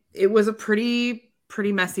it was a pretty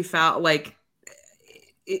messy foul. Like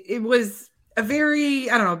it was a very,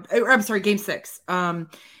 I don't know. I'm sorry, Game 6. And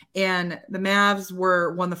the Mavs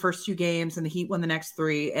won the first 2 games, and the Heat won the next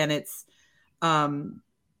 3. And it's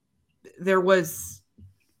there was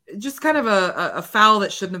just kind of a foul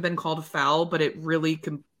that shouldn't have been called a foul, but it really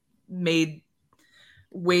made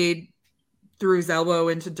Wade threw his elbow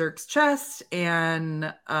into Dirk's chest,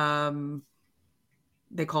 and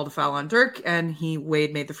they called a foul on Dirk, and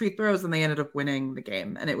Wade made the free throws, and they ended up winning the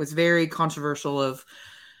game. And it was very controversial.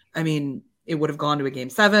 It would have gone to a Game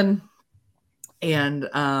 7, and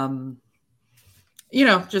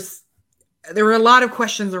just there were a lot of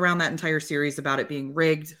questions around that entire series about it being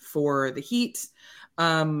rigged for the Heat.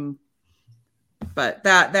 But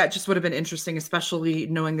that just would have been interesting, especially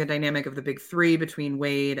knowing the dynamic of the big 3 between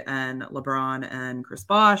Wade and LeBron and Chris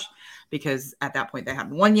Bosh, because at that point they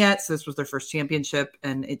hadn't won yet. So this was their first championship.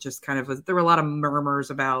 And it just kind of was, there were a lot of murmurs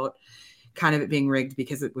about kind of it being rigged,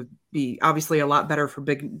 because it would be obviously a lot better for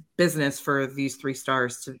big business for these 3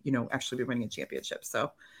 stars to, actually be winning a championship.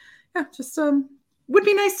 So yeah, just, would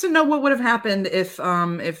be nice to know what would have happened if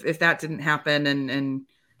that didn't happen and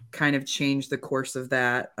kind of change the course of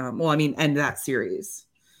that. End that series.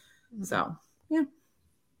 So, yeah.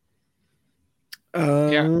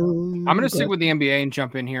 I'm going to stick with the NBA and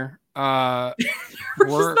jump in here. We're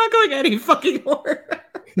just not going any fucking more.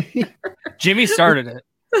 Jimmy started it.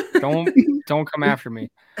 Don't come after me.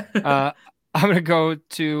 I'm going to go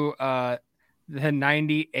to the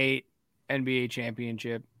 98 NBA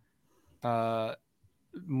championship.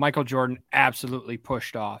 Michael Jordan absolutely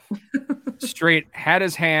pushed off. Straight had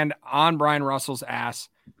his hand on Brian Russell's ass,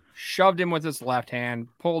 shoved him with his left hand,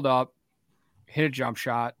 pulled up, hit a jump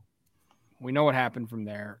shot. We know what happened from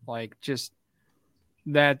there. Like, just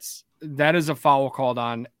that is a foul called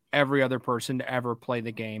on every other person to ever play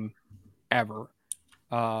the game ever.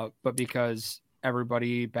 But because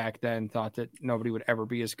everybody back then thought that nobody would ever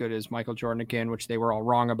be as good as Michael Jordan again, which they were all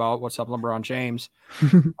wrong about. What's up, LeBron James?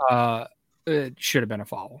 It should have been a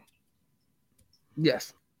foul.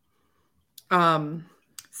 Yes.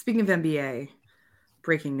 Speaking of NBA,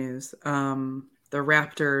 breaking news. The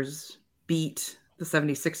Raptors beat the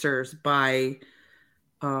 76ers by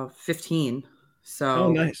 15.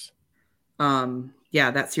 So nice.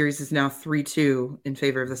 That series is now 3-2 in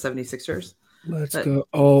favor of the 76ers. Let's go.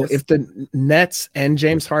 If the Nets and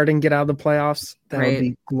James Harden get out of the playoffs, that would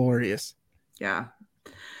be glorious. Yeah.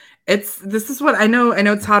 This is what I know. I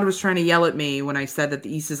know Todd was trying to yell at me when I said that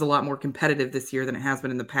the East is a lot more competitive this year than it has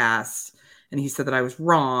been in the past. And he said that I was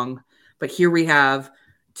wrong. But here we have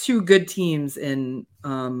 2 good teams in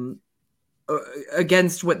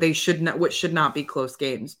against what should not be close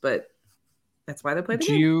games. But that's why they play the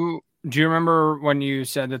game. Do you remember when you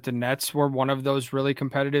said that the Nets were one of those really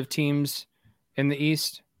competitive teams in the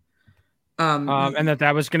East? And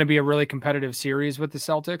that was going to be a really competitive series with the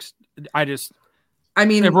Celtics?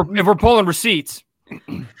 If we're pulling receipts,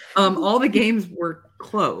 all the games were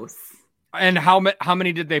close. And how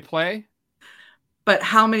many did they play? But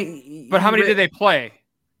how many did they play?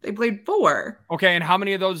 They played 4. Okay, and how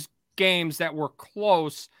many of those games that were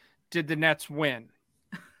close did the Nets win?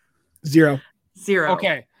 0.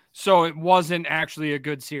 Okay, so it wasn't actually a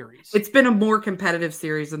good series. It's been a more competitive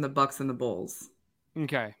series than the Bucks and the Bulls.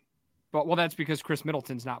 Okay, but that's because Chris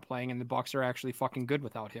Middleton's not playing, and the Bucks are actually fucking good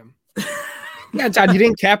without him. Yeah, Todd, you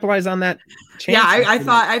didn't capitalize on that chance. Yeah,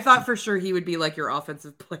 I thought for sure he would be like your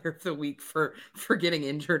offensive player of the week for getting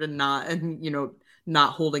injured and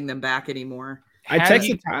not holding them back anymore. I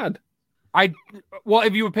texted Todd.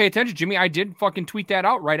 If you would pay attention, Jimmy, I did fucking tweet that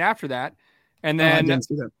out right after that. And then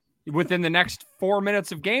within the next 4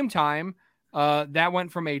 minutes of game time, that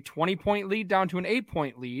went from a 20-point lead down to an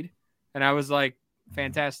 8-point lead. And I was like,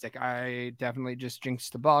 fantastic. I definitely just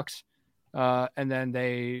jinxed the Bucks. And then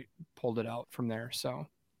they pulled it out from there. So,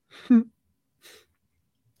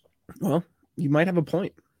 well, you might have a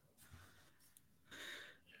point.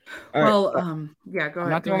 Go ahead. I'm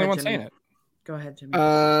not the only one saying it. Go ahead,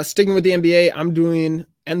 Jimmy. Sticking with the NBA,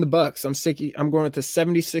 and the Bucks. I'm going with the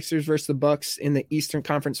 76ers versus the Bucks in the Eastern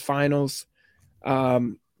Conference Finals.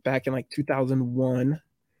 Back in like 2001.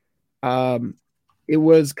 It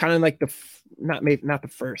was kind of like not the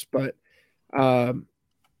first, but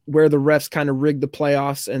where the refs kind of rigged the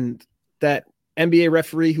playoffs, and that NBA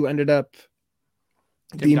referee who ended up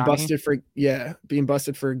being busted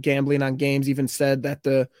for gambling on games even said that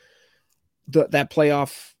that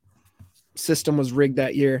playoff system was rigged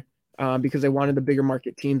that year because they wanted the bigger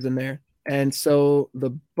market teams in there. And so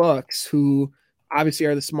the Bucks, who obviously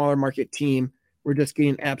are the smaller market team, were just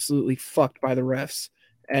getting absolutely fucked by the refs.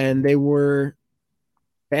 And they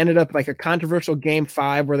ended up like a controversial game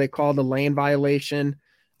 5 where they called a lane violation,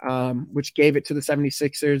 which gave it to the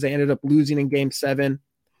 76ers. They ended up losing in game 7.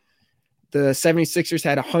 The 76ers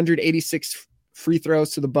had 186 free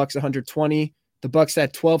throws to the Bucks 120. The Bucks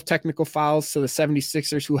had 12 technical fouls to the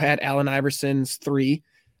 76ers, who had Allen Iverson's 3.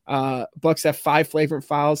 Bucks have 5 flagrant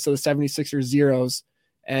fouls to the 76ers 0s.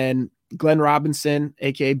 And Glenn Robinson,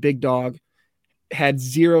 aka Big Dog, had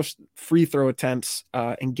 0 free throw attempts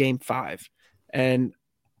in game 5. And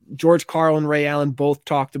George Karl and Ray Allen both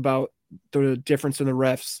talked about the difference in the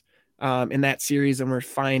refs in that series and were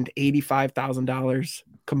fined $85,000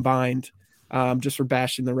 combined just for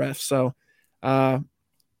bashing the refs. So,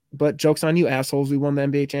 but joke's on you, assholes. We won the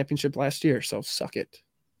NBA championship last year, so suck it.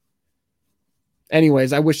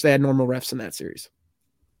 Anyways, I wish they had normal refs in that series.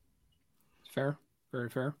 Fair. Very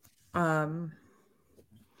fair.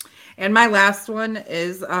 And my last one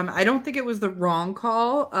is, I don't think it was the wrong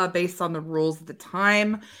call based on the rules at the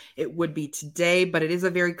time. It would be today, but it is a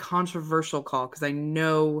very controversial call because I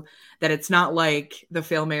know that it's not like the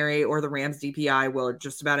Fail Mary or the Rams DPI will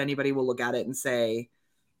just about anybody will look at it and say,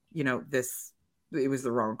 you know, it was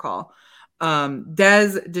the wrong call.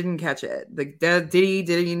 Dez didn't catch it. Did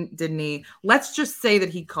he? Let's just say that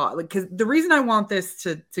he caught, because the reason I want this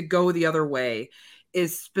to go the other way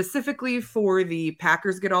is specifically for the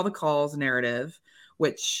Packers get all the calls narrative,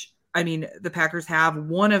 which, I mean, the Packers have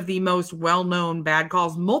one of the most well-known bad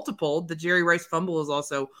calls, multiple. The Jerry Rice fumble is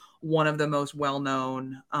also one of the most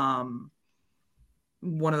well-known,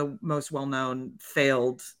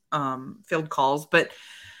 failed calls, but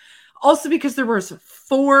also because there was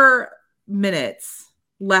 4 minutes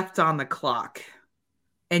left on the clock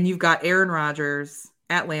and you've got Aaron Rodgers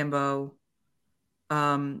at Lambeau.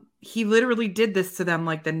 He literally did this to them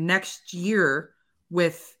like the next year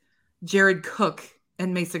with Jared Cook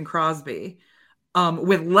and Mason Crosby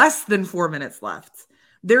with less than 4 minutes left.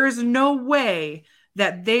 There is no way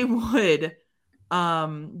that they would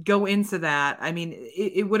go into that. I mean,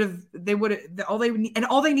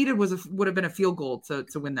 all they needed would have been a field goal to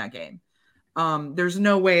win that game. There's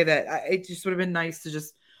no way that it just would have been nice to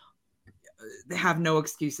just have no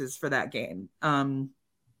excuses for that game.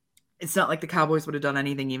 It's not like the Cowboys would have done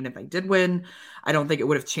anything even if they did win. I don't think it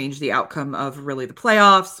would have changed the outcome of really the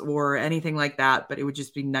playoffs or anything like that, but it would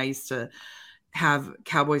just be nice to have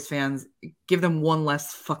Cowboys fans give them one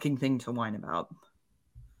less fucking thing to whine about.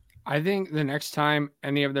 I think the next time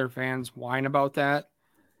any of their fans whine about that,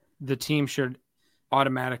 the team should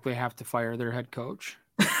automatically have to fire their head coach.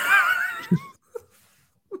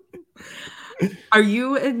 Are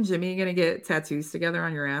you and Jimmy going to get tattoos together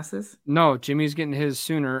on your asses? No, Jimmy's getting his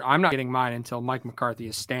sooner. I'm not getting mine until Mike McCarthy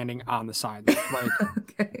is standing on the sideline. Like,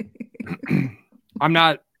 okay. I'm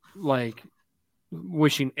not like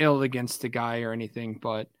wishing ill against the guy or anything,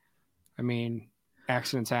 but I mean,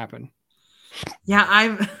 accidents happen. Yeah,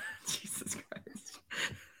 I'm Jesus Christ.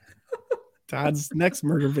 Todd's next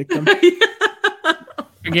murder victim.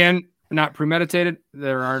 Again, not premeditated.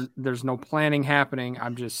 There's no planning happening.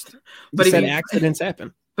 I'm just. But if accidents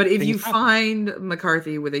happen. But if you find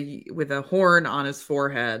McCarthy with a horn on his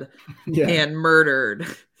forehead and murdered,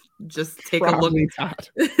 just take a look. Todd.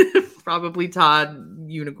 Probably Todd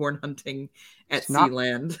unicorn hunting at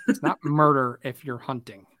Sealand. It's not murder if you're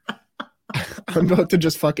hunting. I'm about to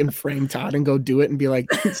just fucking frame Todd and go do it and be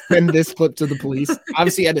like, send this clip to the police.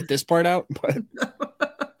 Obviously, edit this part out, but.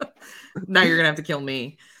 Now you're gonna have to kill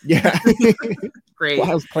me. Yeah. Great.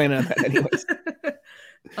 Well, I was planning on that anyways.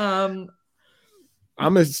 I'm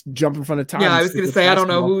gonna jump in front of Todd. Yeah, I was gonna say I don't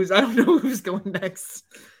know who's going next.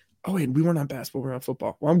 Oh wait, we weren't on basketball, we're on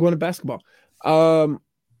football. Well, I'm going to basketball. I'm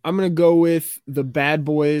gonna go with the Bad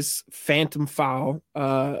Boys Phantom Foul.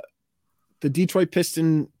 The Detroit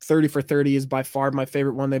Piston 30 for 30 is by far my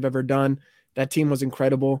favorite one they've ever done. That team was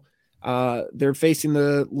incredible. They're facing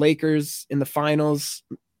the Lakers in the finals.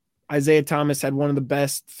 Isaiah Thomas had one of the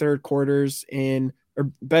best third quarters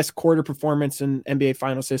best quarter performance in NBA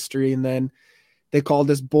Finals history. And then they called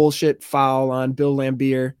this bullshit foul on Bill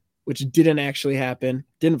Laimbeer, which didn't actually happen.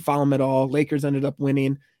 Didn't foul him at all. Lakers ended up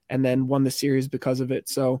winning and then won the series because of it.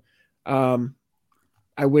 So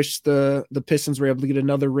I wish the Pistons were able to get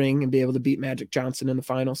another ring and be able to beat Magic Johnson in the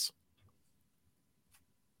finals.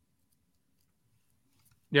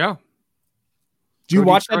 Yeah. Do you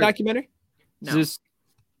watch that documentary? No. Is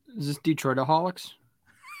this Detroitaholics?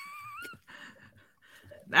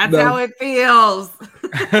 That's how it feels.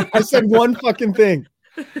 I said one fucking thing.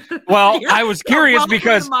 Well, I was curious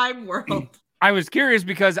because my world. I was curious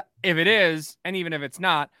because if it is, and even if it's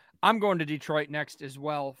not, I'm going to Detroit next as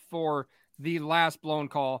well for the last blown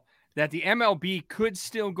call that the MLB could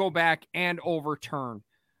still go back and overturn.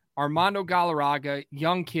 Armando Galarraga,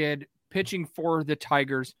 young kid, pitching for the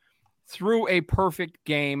Tigers, threw a perfect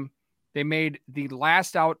game. They made the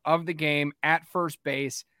last out of the game at first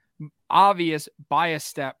base, obvious by a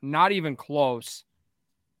step, not even close.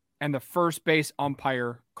 And the first base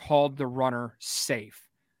umpire called the runner safe.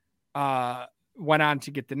 Went on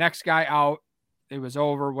to get the next guy out. It was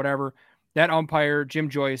over, whatever. That umpire, Jim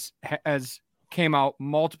Joyce, came out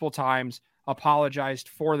multiple times, apologized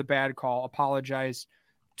for the bad call, apologized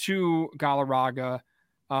to Galarraga,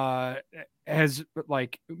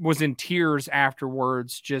 was in tears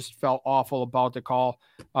afterwards, just felt awful about the call,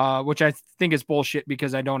 which I think is bullshit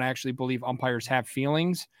because I don't actually believe umpires have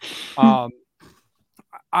feelings.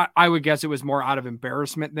 I would guess it was more out of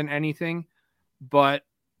embarrassment than anything, but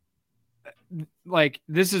like,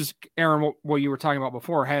 this is, Aaron, what you were talking about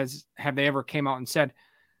before. Have they ever came out and said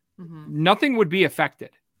nothing would be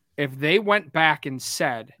affected if they went back and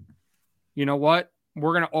said, you know what,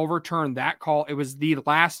 we're going to overturn that call. It was the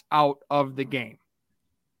last out of the game.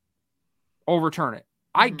 Overturn it.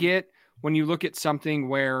 I get when you look at something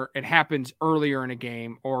where it happens earlier in a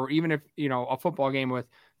game, or even if, a football game with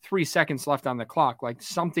 3 seconds left on the clock, like,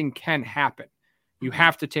 something can happen. You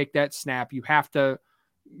have to take that snap. You have to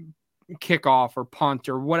kick off or punt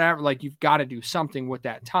or whatever. Like, you've got to do something with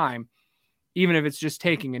that time. Even if it's just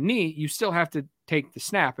taking a knee, you still have to take the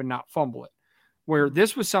snap and not fumble it. Where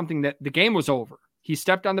this was something that the game was over. He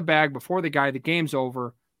stepped on the bag before the guy. The game's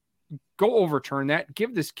over. Go overturn that.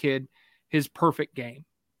 Give this kid his perfect game.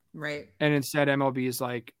 Right. And instead, MLB is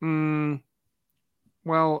like,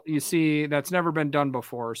 well, you see, that's never been done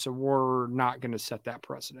before, so we're not going to set that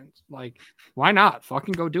precedent. Like, why not?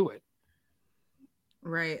 Fucking go do it.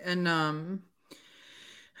 Right. And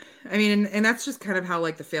I mean, and that's just kind of how,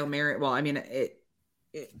 like, the Hail Mary, well, I mean,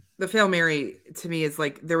 the Hail Mary to me is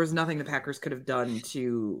like, there was nothing the Packers could have done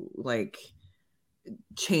to, like,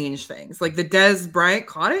 change things. Like, the Dez Bryant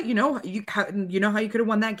caught it, you know how you could have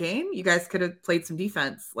won that game? You guys could have played some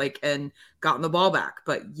defense, like, and gotten the ball back,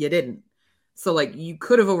 but you didn't. So, like, you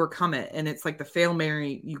could have overcome it. And it's like the Hail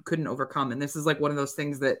Mary you couldn't overcome. And this is like one of those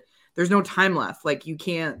things that there's no time left. Like, you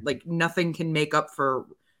can't, like, nothing can make up for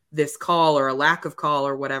this call or a lack of call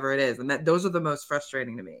or whatever it is. And those are the most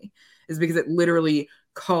frustrating to me, is because it literally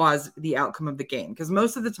caused the outcome of the game. Because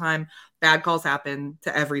most of the time, bad calls happen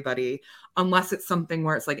to everybody, unless it's something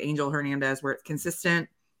where it's like Angel Hernandez, where it's consistent,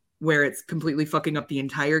 where it's completely fucking up the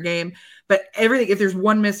entire game. But everything, if there's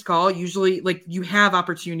one missed call, usually, like, you have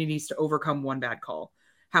opportunities to overcome one bad call.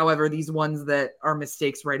 However, these ones that are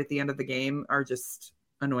mistakes right at the end of the game are just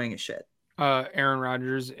annoying as shit. Aaron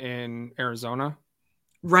Rodgers in Arizona.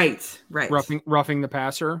 Right. Roughing the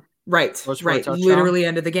passer. Right. Literally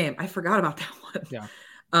ended the game. I forgot about that one. Yeah.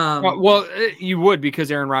 Well, you would,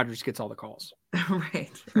 because Aaron Rodgers gets all the calls.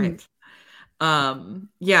 Right.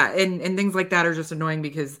 Yeah, and things like that are just annoying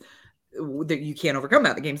because you can't overcome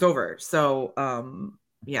that. The game's over. So,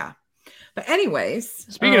 yeah. But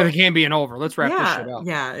anyways, speaking of the game being over, let's wrap this shit up.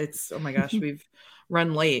 Yeah, it's, oh my gosh, we've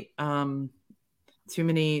run late. Too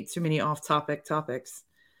many off-topic topics.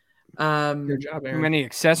 Good job, Aaron. Too many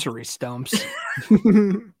accessory stumps.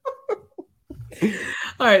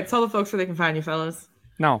 All right, tell the folks where they can find you, fellas.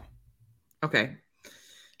 No. Okay.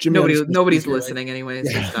 Nobody's listening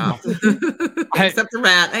anyways. Yeah. So stop. Except for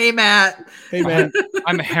Matt. Hey, Matt.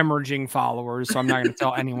 I'm hemorrhaging followers, so I'm not going to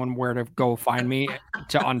tell anyone where to go find me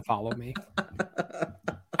to unfollow me.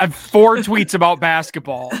 I have 4 tweets about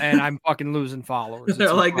basketball, and I'm fucking losing followers.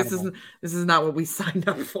 They're like, this is not what we signed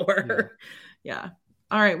up for. Yeah.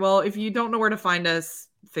 All right. Well, if you don't know where to find us,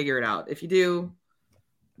 figure it out. If you do,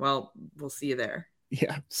 well, we'll see you there.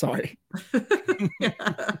 Yeah. Sorry. Yeah.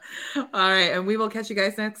 All right. And we will catch you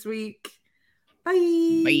guys next week.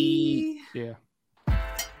 Bye. Yeah.